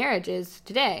of what marriage is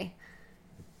today.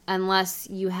 Unless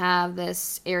you have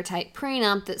this airtight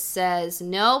prenup that says,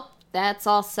 nope, that's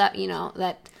all set,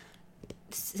 that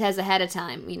says ahead of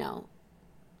time,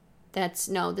 that's,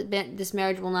 no, this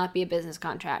marriage will not be a business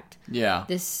contract. Yeah.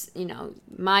 This,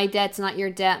 my debt's not your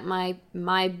debt, my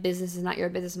business is not your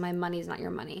business, my money is not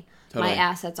your money. Totally. My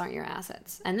assets aren't your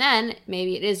assets. And then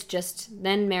maybe it is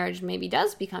then marriage maybe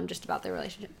does become just about the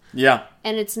relationship. Yeah.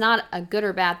 And it's not a good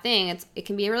or bad thing. It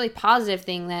can be a really positive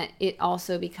thing that it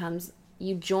also becomes,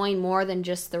 you join more than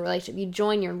just the relationship. You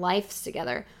join your lives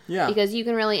together. Yeah. Because you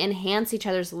can really enhance each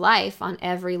other's life on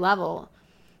every level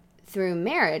through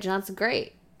marriage. And that's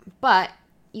great. But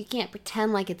you can't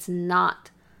pretend like it's not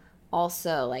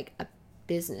also like a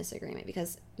business agreement,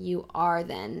 because you are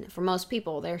then, for most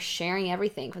people, they're sharing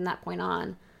everything from that point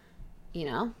on.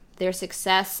 Their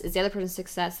success is the other person's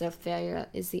success. Their failure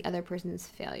is the other person's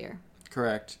failure.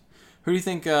 Correct. Who do you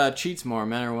think cheats more,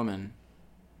 men or women?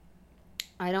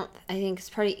 I think it's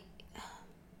pretty,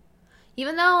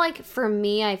 even though like for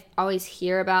me, I always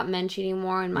hear about men cheating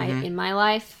more in my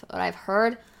life, what I've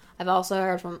heard. I've also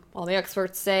heard from all the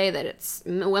experts say that it's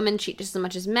women cheat just as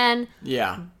much as men.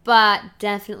 Yeah. But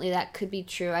definitely that could be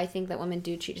true. I think that women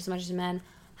do cheat just as much as men.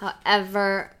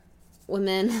 However,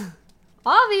 women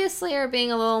obviously are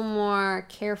being a little more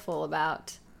careful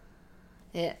about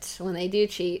it when they do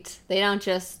cheat. They're not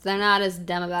as dumb about it as men.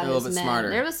 They're a little bit smarter.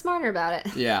 They're a bit smarter about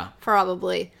it. Yeah.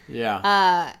 Probably.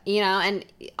 Yeah. And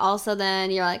also then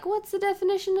you're like, what's the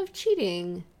definition of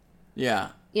cheating? Yeah.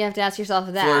 You have to ask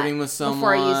yourself that. Flirting with someone,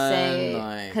 before you say,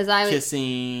 like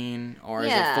kissing, or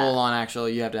is it full on actual,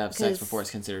 you have to have sex before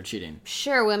it's considered cheating?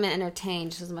 Sure, women entertain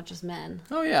just as much as men.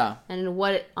 Oh, yeah. And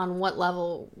on what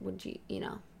level would you,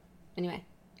 Anyway.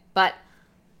 But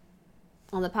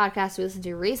on the podcast we listened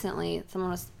to recently,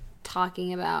 someone was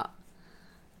talking about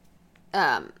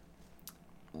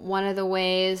one of the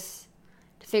ways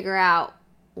to figure out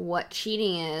what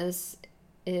cheating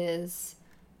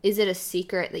is it a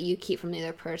secret that you keep from the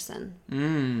other person?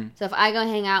 So if I go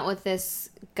hang out with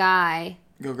this guy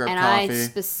Go grab and coffee. I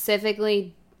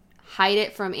specifically hide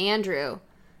it from Andrew,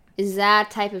 is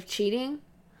that type of cheating?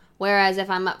 Whereas if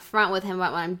I'm upfront with him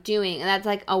about what I'm doing, and that's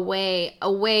like a way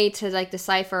to like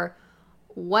decipher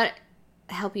what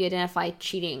help you identify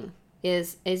cheating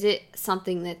is it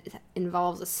something that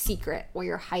involves a secret where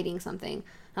you're hiding something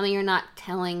you're not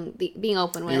telling, being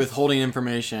open with. You're withholding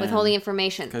information.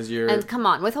 Because and come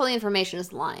on, withholding information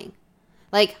is lying.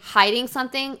 Like hiding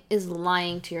something is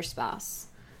lying to your spouse.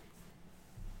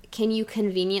 Can you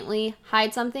conveniently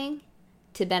hide something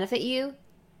to benefit you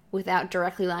without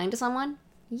directly lying to someone?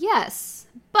 Yes,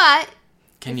 but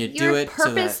can you do it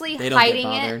purposely so that they don't hiding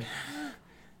get bothered? it,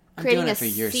 creating a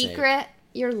secret?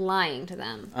 You're lying to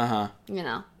them.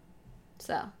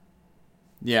 So.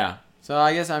 Yeah. So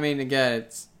I guess again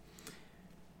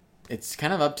it's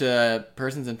kind of up to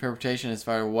person's interpretation as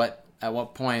far as at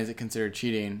what point is it considered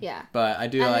cheating. Yeah. But I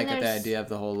do like the idea of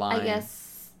the whole line. I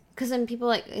guess because then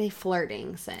people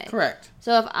flirting, say. Correct.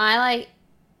 So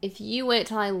if you wait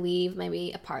till I leave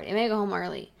maybe a party, I may go home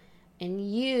early,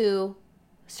 and you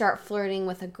start flirting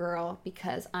with a girl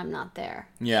because I'm not there.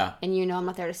 Yeah. And I'm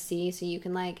not there to see, so you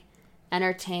can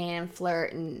entertain and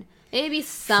flirt and maybe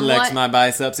somewhat flex my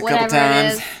biceps a couple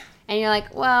times. And you're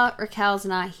like, well, Raquel's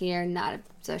not here,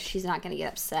 so she's not going to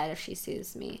get upset if she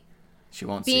sees me. She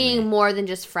won't see me. Being more than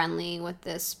just friendly with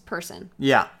this person.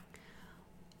 Yeah.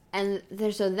 And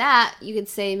so that, you could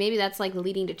say maybe that's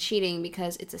leading to cheating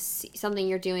because it's something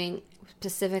you're doing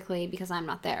specifically because I'm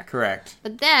not there. Correct.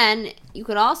 But then you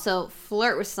could also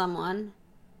flirt with someone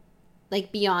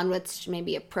beyond what's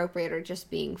maybe appropriate or just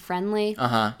being friendly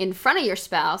in front of your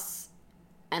spouse,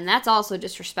 and that's also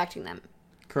disrespecting them.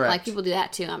 Correct. People do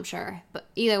that too, I'm sure. But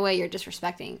either way, you're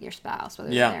disrespecting your spouse, whether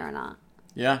they're there or not.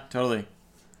 Yeah, totally.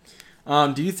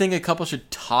 Do you think a couple should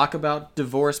talk about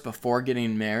divorce before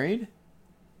getting married?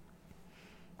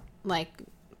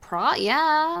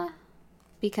 Yeah.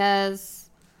 Because,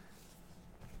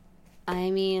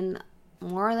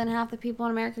 more than half the people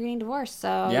in America are getting divorced.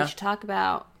 So you should talk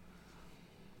about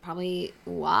probably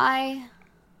why.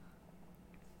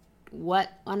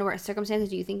 under what circumstances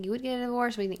do you think you would get a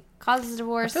divorce? What do you think causes a I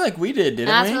divorce? feel like we did, didn't and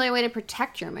that's we? really a way to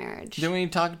protect your marriage. Didn't we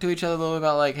talk to each other a little bit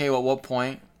about like, hey, at what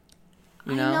point?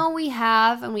 You know? I know we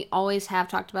have, and we always have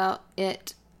talked about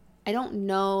it. I don't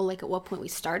know, like, at what point we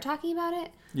started talking about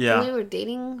it. Yeah. We were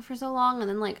dating for so long, and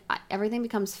then, like, everything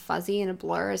becomes fuzzy and a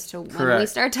blur as to when we Correct.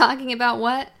 start talking about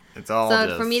what. It's all So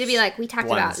just for me to be like, we talked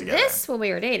blends about together. this when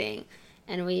we were dating,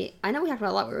 and I know we talked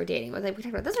about a lot when we were dating, but like, we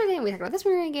talked about this when we were dating, we talked about this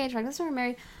when we were engaged, we talked about this when we were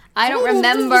married. I don't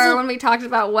remember when we talked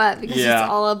about what, because Yeah.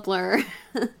 it's all a blur.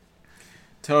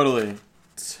 Totally.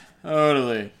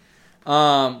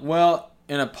 Well,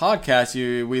 in a podcast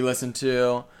we listened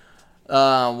to,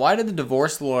 why did the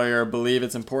divorce lawyer believe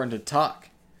it's important to talk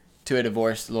to a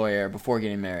divorce lawyer before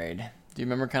getting married? Do you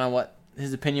remember kind of what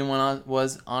his opinion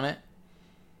was on it?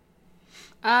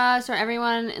 So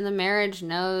everyone in the marriage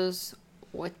knows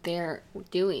what they're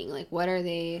doing. Like, what are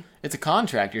they? It's a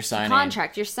contract you're signing.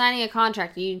 Contract. You're signing a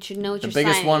contract. You should know what The you're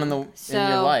biggest signing. one in your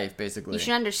So life, basically. you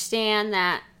should understand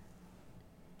that.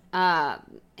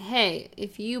 Hey,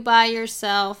 if you buy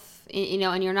yourself,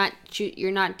 and you're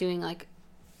not doing like,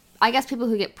 I guess people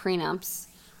who get prenups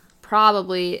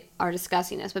probably are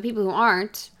discussing this, but people who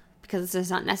aren't, because it's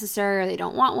just not necessary or they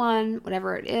don't want one,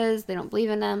 whatever it is, they don't believe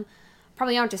in them,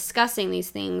 probably aren't discussing these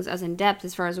things as in depth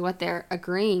as far as what they're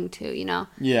agreeing to,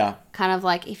 Yeah. Kind of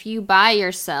like if you buy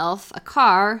yourself a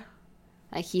car,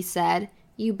 like he said,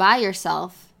 you buy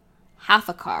yourself half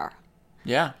a car.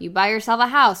 Yeah. You buy yourself a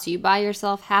house, you buy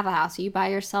yourself half a house, you buy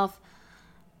yourself,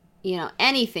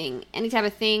 anything, any type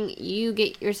of thing, you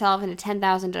get yourself into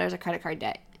 $10,000 of credit card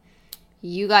debt.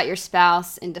 You got your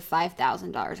spouse into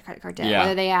 $5,000 of credit card debt, Yeah.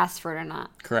 whether they asked for it or not.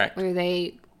 Correct. Whether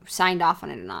they signed off on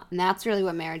it or not. And that's really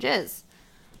what marriage is.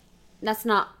 That's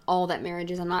not all that marriage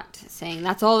is. I'm not saying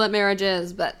that's all that marriage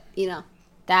is, but,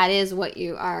 that is what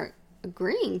you are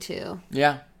agreeing to.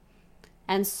 Yeah.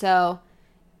 And so,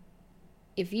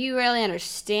 if you really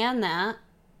understand that,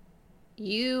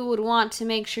 you would want to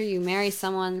make sure you marry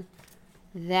someone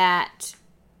that,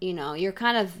 you're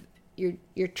kind of,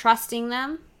 you're trusting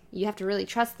them. You have to really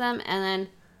trust them. And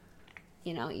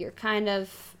then, you're kind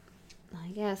of, I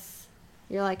guess,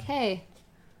 you're like, hey,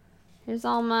 here's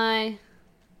all my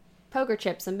poker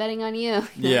chips. I'm betting on you.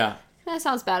 Yeah. That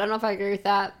sounds bad. I don't know if I agree with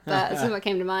that, but this is what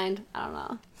came to mind. I don't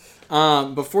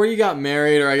know. Before you got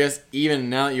married, or I guess even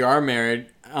now that you are married,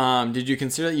 did you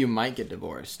consider that you might get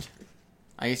divorced?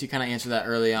 I guess you kind of answered that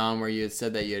early on where you had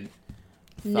said that you had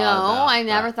No, about I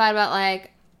never that. thought about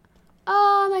like,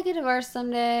 oh, I might get divorced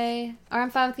someday, or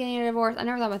I'm fine with getting a divorce. I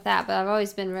never thought about that, but I've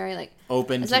always been very like,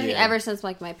 Open especially to the ever since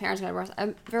like my parents got divorced.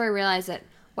 I've very realized that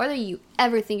whether you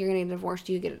ever think you're going to get divorced,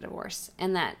 you get a divorce,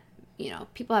 and that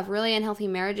people have really unhealthy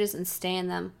marriages and stay in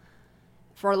them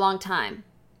for a long time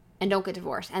and don't get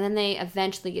divorced, and then they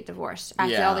eventually get divorced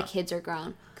after Yeah. all the kids are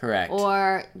grown. Correct.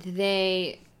 Or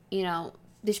they,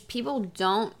 these people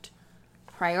don't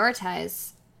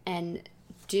prioritize and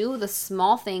do the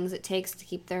small things it takes to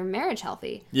keep their marriage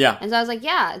healthy. Yeah. And so I was like,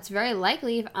 yeah, it's very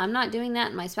likely if I'm not doing that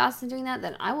and my spouse isn't doing that,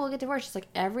 then I will get divorced just like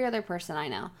every other person I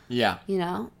know. Yeah.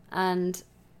 And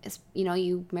it's,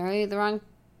 you marry the wrong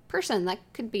person. That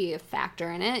could be a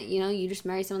factor in it. You just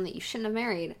marry someone that you shouldn't have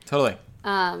married. Totally.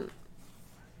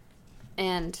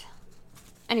 And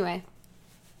anyway,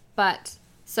 but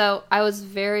so I was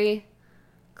very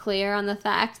clear on the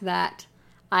fact that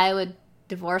I would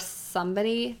divorce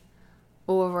somebody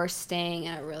over staying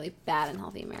in a really bad and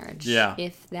healthy marriage. Yeah.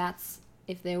 If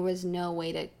there was no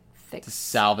way to fix To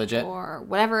salvage it. or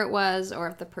whatever it was, or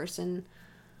if the person,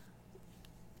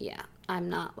 I'm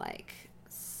not like,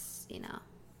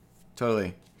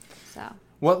 Totally. so.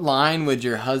 What line would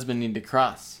your husband need to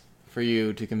cross for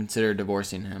you to consider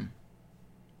divorcing him?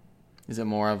 Is it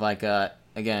more of like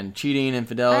again, cheating,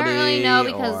 infidelity, I don't really know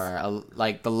because or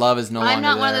like the love is no longer I'm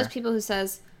not one of there? those people who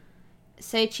says,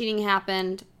 say cheating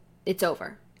happened, it's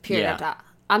over. Period. Yeah.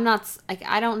 I'm not, like,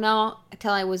 I don't know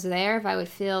until I was there if I would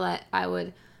feel that I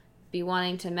would be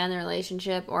wanting to mend the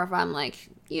relationship, or if I'm like,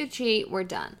 you cheat, we're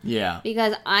done. Yeah.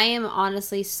 Because I am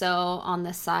honestly so on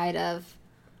the side of,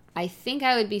 I think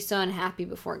I would be so unhappy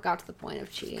before it got to the point of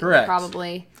cheating. Correct.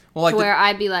 Probably. Well, like to where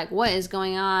I'd be like, what is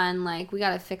going on? Like, we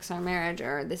got to fix our marriage,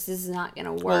 or this is not going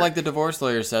to work. Well, like the divorce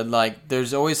lawyer said, like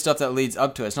there's always stuff that leads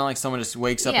up to it. It's not like someone just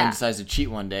wakes up Yeah. and decides to cheat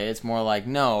one day. It's more like,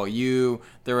 no,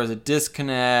 there was a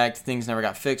disconnect. Things never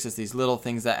got fixed. It's these little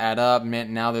things that add up.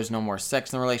 Now there's no more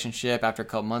sex in the relationship after a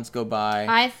couple months go by.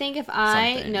 I think if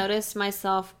I Something. notice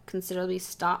myself considerably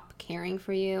stop caring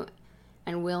for you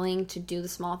and willing to do the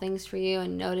small things for you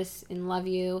and notice and love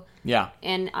you, Yeah.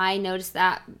 and I notice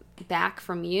that back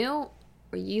from you,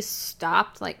 where you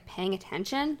stopped like paying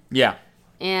attention Yeah.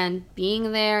 and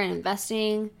being there and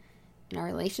investing in a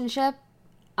relationship,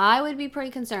 I would be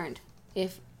pretty concerned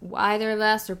if either of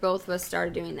us or both of us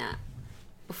started doing that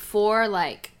before,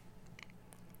 like,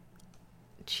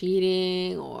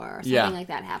 cheating or something like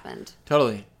that happened.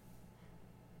 Totally.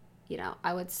 You know,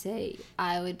 I would say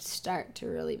I would start to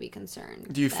really be concerned.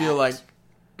 Do you feel like...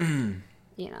 you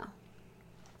know.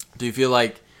 Do you feel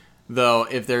like, though,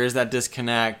 if there is that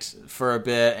disconnect for a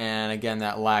bit and, again,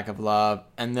 that lack of love,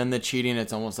 and then the cheating,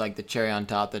 it's almost like the cherry on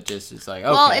top that just is like,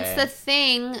 okay. Well, it's the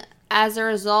thing as a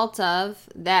result of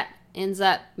that ends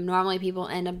up... Normally people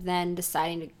end up then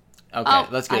deciding to... Okay,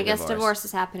 let's get I guess divorce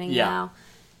is happening now.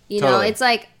 You totally. know, it's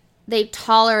like they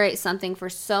tolerate something for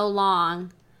so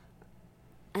long,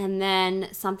 and then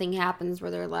something happens where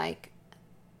they're like,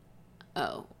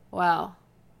 oh, well,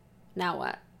 now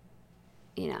what?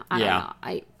 You know, I don't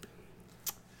know.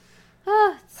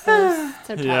 It's so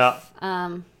tough. Yeah.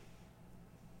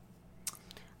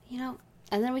 You know,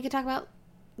 and then we could talk about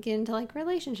get into like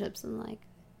relationships and like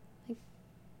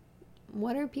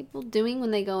what are people doing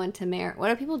when they go into marriage? What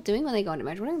are people doing when they go into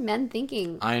marriage? What are men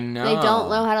thinking? I know. They don't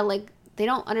know how to like. They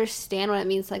don't understand what it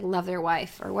means to like love their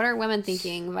wife, or what are women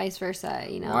thinking, vice versa.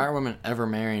 You know. Why are women ever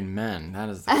marrying men? That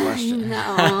is the question.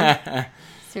 No.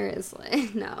 Seriously.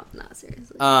 No, not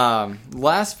seriously.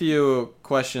 Last few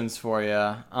questions for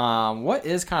you. What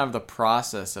is kind of the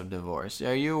process of divorce?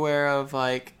 Are you aware of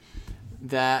like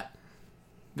that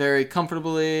very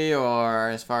comfortably, or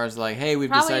as far as like, hey,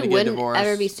 we've decided to get divorced? Probably wouldn't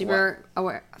ever be super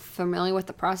familiar with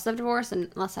the process of divorce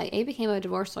unless I A, became a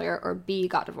divorce lawyer, or B,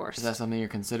 got divorced. Is that something you're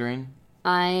considering?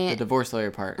 The divorce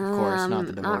lawyer part, of course, not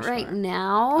the divorce not right part.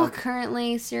 now. Okay.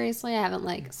 Currently, seriously, I haven't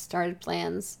like started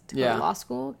plans to go to law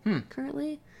school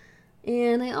currently,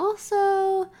 and I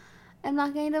also am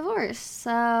not getting divorced,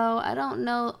 so I don't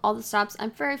know all the steps.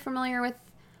 I'm very familiar with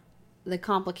the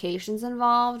complications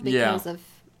involved because of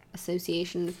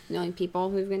association with knowing people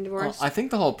who've been divorced. Well, I think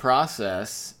the whole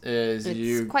process is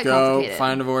you quite go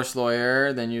find a divorce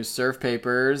lawyer, then you serve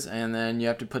papers, and then you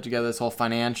have to put together this whole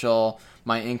financial,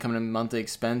 my income and monthly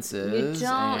expenses. You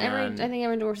don't. I think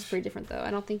every divorce is pretty different, though. I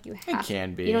don't think you have. It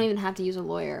can be. You don't even have to use a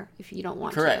lawyer if you don't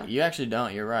want to. Correct. You actually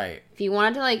don't. You're right. If you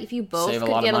wanted to, like, if you both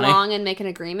could get along and make an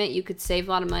agreement, you could save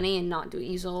a lot of money and not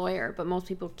use a lawyer. But most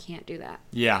people can't do that.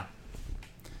 Yeah.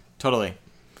 Totally.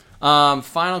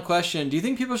 Final question. Do you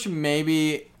think people should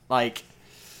maybe, like,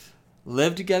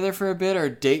 live together for a bit or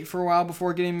date for a while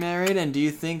before getting married? And do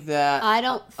you think that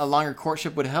a longer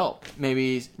courtship would help?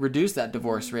 Maybe reduce that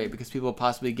divorce rate because people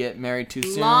possibly get married too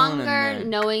soon? Longer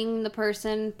knowing the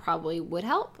person probably would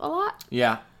help a lot.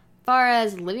 Yeah. As far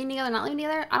as living together, not living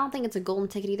together, I don't think it's a golden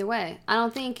ticket either way. I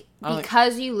don't think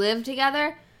because you live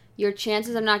together, your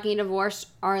chances of not getting divorced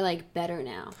are, like, better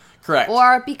now. Correct.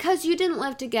 Or because you didn't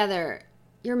live together,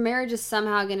 your marriage is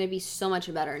somehow going to be so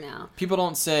much better now. People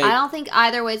don't say... I don't think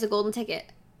either way is a golden ticket.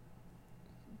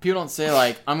 People don't say,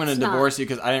 like, I'm going to divorce you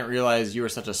because I didn't realize you were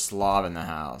such a slob in the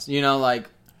house. You know, like,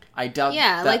 I doubt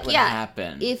that would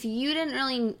happen. If you didn't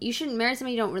really... You shouldn't marry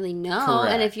somebody you don't really know.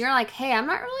 Correct. And if you're like, hey, I'm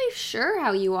not really sure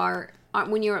how you are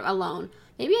when you're alone.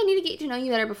 Maybe I need to get to know you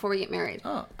better before we get married.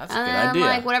 Oh, that's a good idea.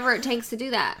 Like, whatever it takes to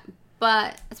do that.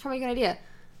 But that's probably a good idea.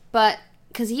 But,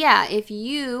 because, yeah, if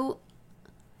you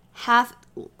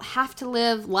have to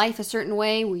live life a certain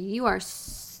way where you are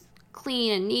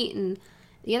clean and neat and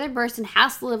the other person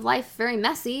has to live life very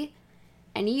messy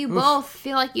and you both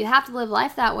feel like you have to live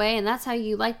life that way and that's how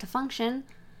you like to function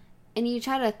and you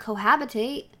try to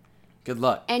cohabitate, good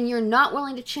luck, and you're not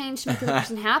willing to change to make the other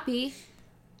person happy,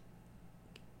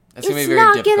 it's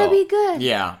not gonna be good.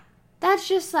 Yeah, that's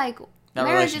just like that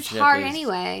marriage is hard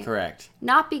anyway. Correct.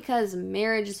 Not because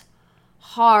marriage is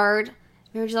hard.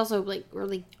 Marriage is also like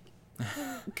really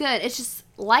good. It's just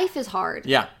life is hard.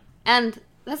 Yeah. And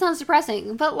that sounds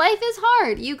depressing, but life is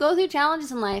hard. You go through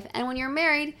challenges in life, and when you're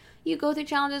married, you go through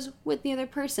challenges with the other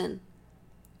person.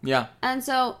 Yeah. And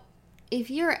so,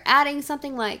 if you're adding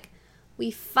something like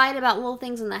we fight about little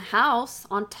things in the house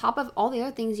on top of all the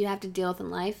other things you have to deal with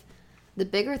in life, the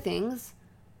bigger things,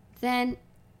 then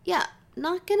yeah,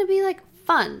 not gonna be like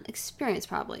fun experience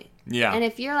probably. Yeah. And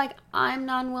if you're like, I'm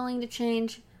not willing to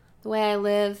change the way I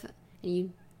live, and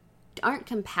you aren't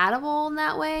compatible in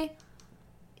that way,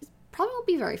 it probably won't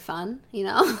be very fun, you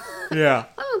know? Yeah.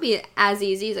 It won't be as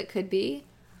easy as it could be.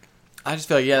 I just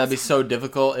feel like, that'd be so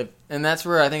difficult. And that's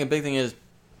where I think a big thing is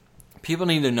people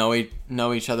need to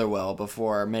know each other well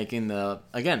before making the,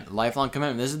 again, lifelong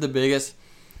commitment. This is the biggest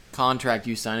contract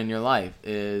you sign in your life,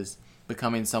 is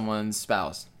becoming someone's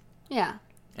spouse. Yeah.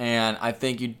 And I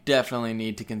think you definitely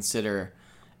need to consider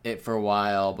it for a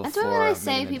while before. That's why when I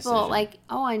say people decision. like,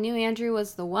 oh, I knew Andrew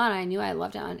was the one. I knew I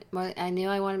loved him. I knew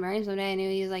I wanted to marry him someday. I knew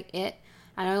he was like it.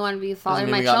 I don't want to be a father Doesn't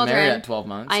of mean my we got married children. at 12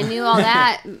 months. I knew all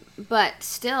that, but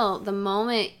still, the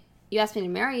moment you asked me to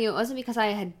marry you, it wasn't because I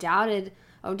had doubted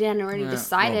or hadn't already A little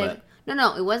decided. bit.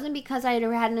 No, it wasn't because I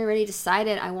hadn't already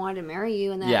decided I wanted to marry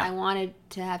you and that Yeah. I wanted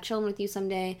to have children with you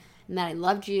someday and that I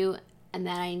loved you and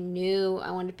that I knew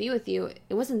I wanted to be with you.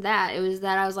 It wasn't that. It was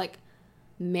that I was like,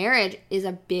 marriage is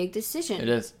a big decision. It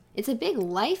is. It's a big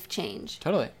life change.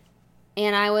 Totally.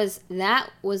 And that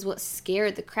was what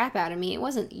scared the crap out of me. It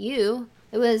wasn't you.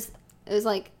 It was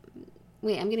like,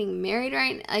 wait, I'm getting married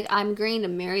right? Like, I'm agreeing to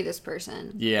marry this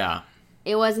person. Yeah.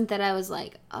 It wasn't that I was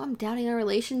like, oh, I'm doubting our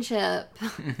relationship.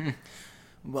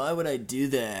 Why would I do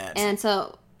that? And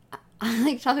so I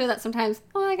like tell people that sometimes.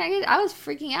 Oh, like I was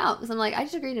freaking out because I'm like, I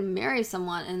just agreed to marry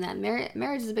someone, and that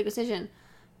marriage is a big decision.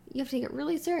 You have to take it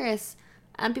really serious.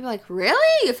 And people are like,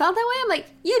 really? You felt that way? I'm like,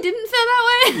 you didn't feel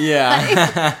that way?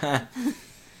 Yeah.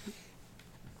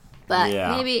 But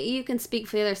Yeah. maybe you can speak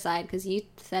for the other side because you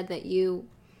said that you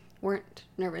weren't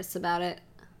nervous about it.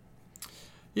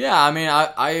 Yeah, I mean,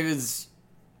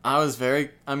 I was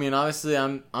very, I mean, obviously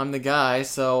I'm the guy,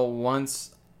 so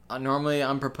normally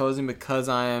I'm proposing because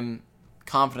I am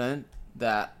confident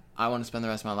that I want to spend the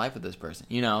rest of my life with this person,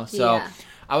 so Yeah.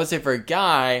 I would say for a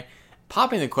guy,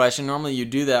 popping the question, normally you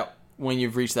do that when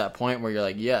you've reached that point where you're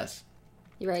like, yes,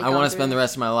 You're right. I want to spend the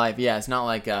rest of my life. Yeah, it's not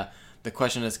like the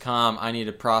question has come, I need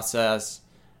to process,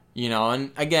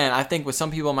 and again, I think with some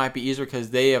people it might be easier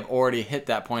because they have already hit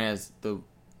that point as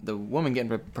the woman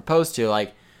getting proposed to,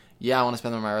 like, yeah, I want to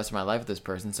spend the rest of my life with this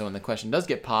person. So when the question does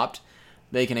get popped,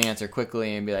 they can answer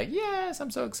quickly and be like, yes,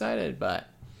 I'm so excited. But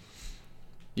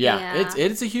yeah.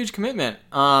 It's a huge commitment.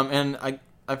 And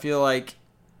I feel like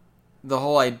the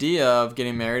whole idea of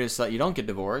getting married is so that you don't get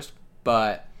divorced.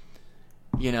 But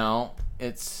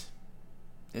it's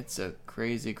a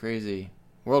crazy, crazy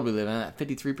world we live in. That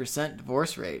 53%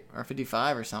 divorce rate, or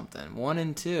 55 or something. 1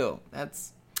 in 2.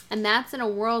 And that's in a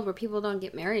world where people don't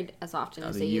get married as often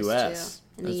as they used US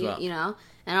to. as well.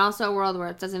 And also a world where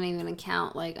it doesn't even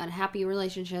count like unhappy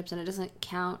relationships, and it doesn't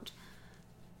count.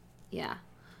 Yeah,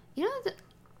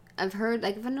 I've heard,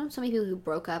 like, I've known so many people who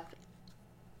broke up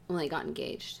when they got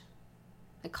engaged,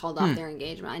 like called off their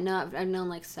engagement. I know I've known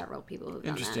like several people who've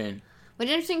done that. Interesting. But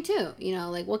interesting too,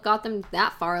 like what got them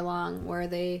that far along, where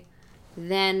they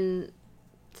then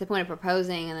to the point of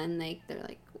proposing, and then they're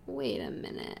like, wait a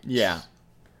minute. Yeah.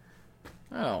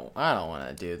 I don't want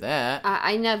to do that.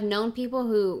 I've known people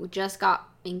who just got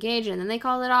engaged and then they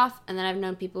called it off, and then I've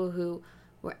known people who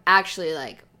were actually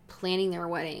like planning their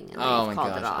wedding and they've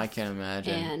called it off. I can't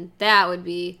imagine. And that would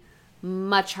be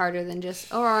much harder than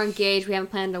just, we're engaged, we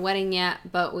haven't planned a wedding yet,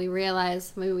 but we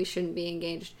realize maybe we shouldn't be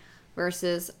engaged,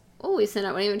 versus, we sent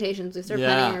out invitations, we started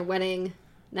planning our wedding,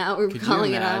 now we're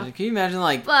calling it off. Can you imagine,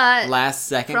 like, but last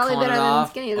second probably calling better it than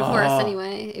off? getting a divorce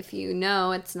anyway, if you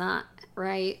know it's not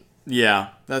right. Yeah,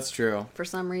 that's true. For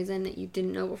some reason that you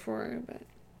didn't know before, but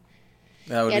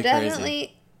That would be definitely.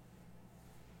 crazy.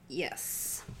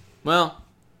 Yes. Well,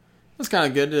 that's kind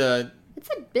of good. It's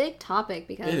a big topic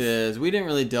because It is. We didn't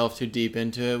really delve too deep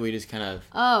into it. We just kind of.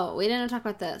 Oh, we didn't talk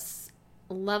about this.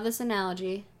 Love this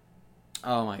analogy.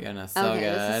 Oh my goodness, so okay,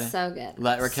 good. this is so good.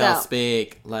 Let Raquel So,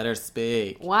 speak. Let her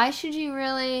speak. Why should you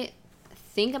really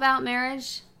think about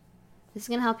marriage? This is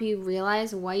gonna help you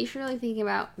realize why you should really think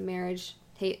about marriage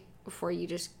before you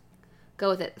just go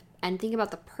with it, and think about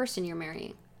the person you're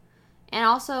marrying. And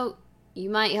also, you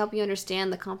might help you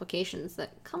understand the complications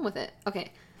that come with it.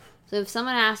 Okay, so if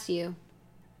someone asks you,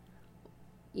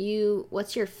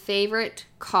 what's your favorite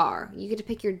car? You get to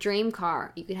pick your dream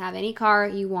car. You could have any car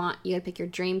you want. You got to pick your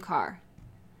dream car.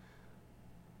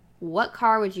 What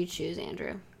car would you choose,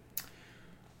 Andrew?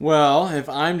 Well, if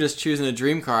I'm just choosing a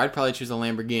dream car, I'd probably choose a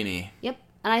Lamborghini. Yep.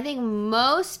 And I think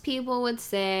most people would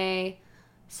say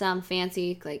some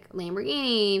fancy, like,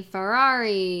 Lamborghini,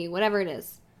 Ferrari, whatever it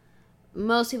is.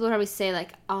 Most people would probably say,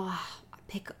 like, I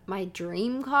pick my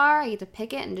dream car. I get to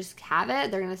pick it and just have it.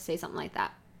 They're going to say something like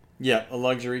that. Yeah, a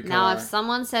luxury car. Now, if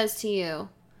someone says to you,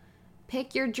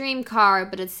 pick your dream car,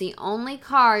 but it's the only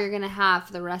car you're going to have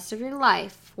for the rest of your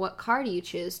life, what car do you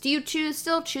choose? Do you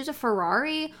still choose a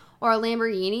Ferrari or a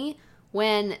Lamborghini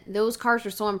when those cars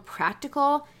are so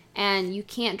impractical and you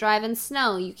can't drive in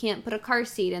snow? You can't put a car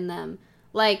seat in them.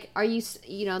 Like, are you,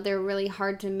 they're really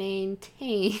hard to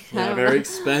maintain. Yeah, very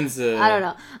expensive. I don't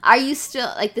know. Are you still,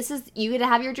 like, you get to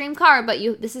have your dream car, but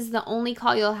this is the only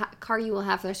car you will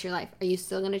have for the rest of your life. Are you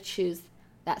still going to choose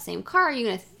that same car? Or are you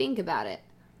going to think about it?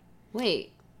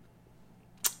 Wait,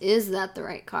 is that the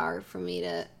right car for me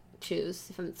to choose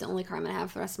if it's the only car I'm going to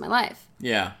have for the rest of my life?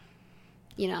 Yeah.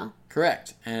 You know?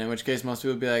 Correct. And in which case most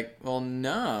people would be like, well,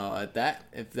 no,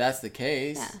 if that's the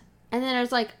case. Yeah. And then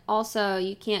there's like also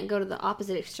you can't go to the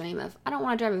opposite extreme of I don't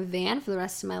want to drive a van for the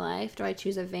rest of my life. Do I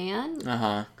choose a van?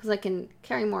 Because I can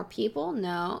carry more people?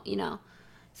 No, you know.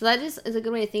 So that just is a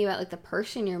good way to think about like the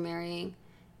person you're marrying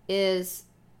is,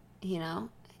 you know,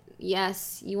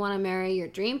 yes, you want to marry your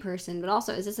dream person, but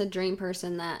also is this a dream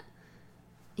person that,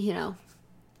 you know,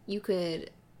 you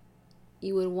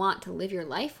would want to live your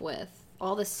life with?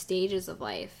 All the stages of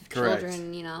life, Correct.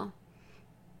 Children, you know.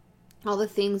 All the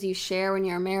things you share when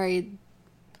you're married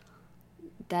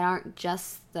that aren't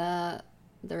just the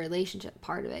relationship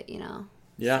part of it, you know?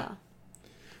 Yeah. So.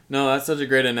 No, that's such a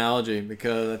great analogy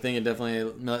because I think it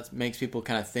definitely makes people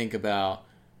kind of think about,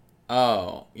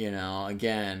 oh, you know,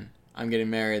 again, I'm getting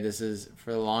married. This is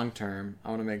for the long term. I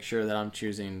want to make sure that I'm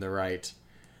choosing the right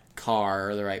car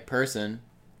or the right person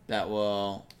that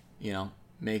will, you know,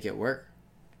 make it work.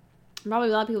 Probably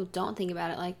a lot of people don't think about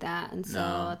it like that, and so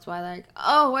No. that's why they're like,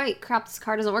 oh, wait, crap, this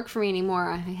car doesn't work for me anymore.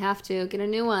 I have to get a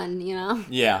new one, you know?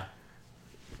 Yeah.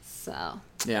 So.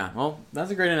 Yeah, well,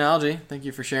 that's a great analogy. Thank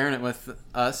you for sharing it with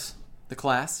us, the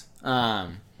class.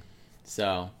 But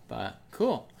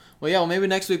cool. Well, yeah, well, maybe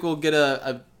next week we'll get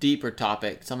a deeper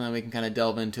topic, something that we can kind of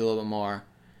delve into a little bit more.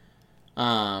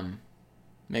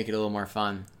 Make it a little more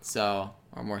fun,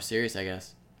 or more serious, I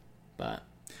guess. But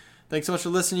thanks so much for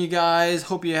listening, you guys.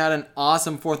 Hope you had an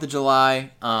awesome 4th of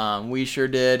July. We sure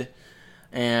did.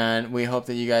 And we hope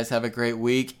that you guys have a great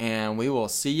week, and we will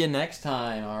see you next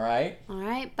time, all right? All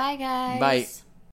right, bye, guys. Bye.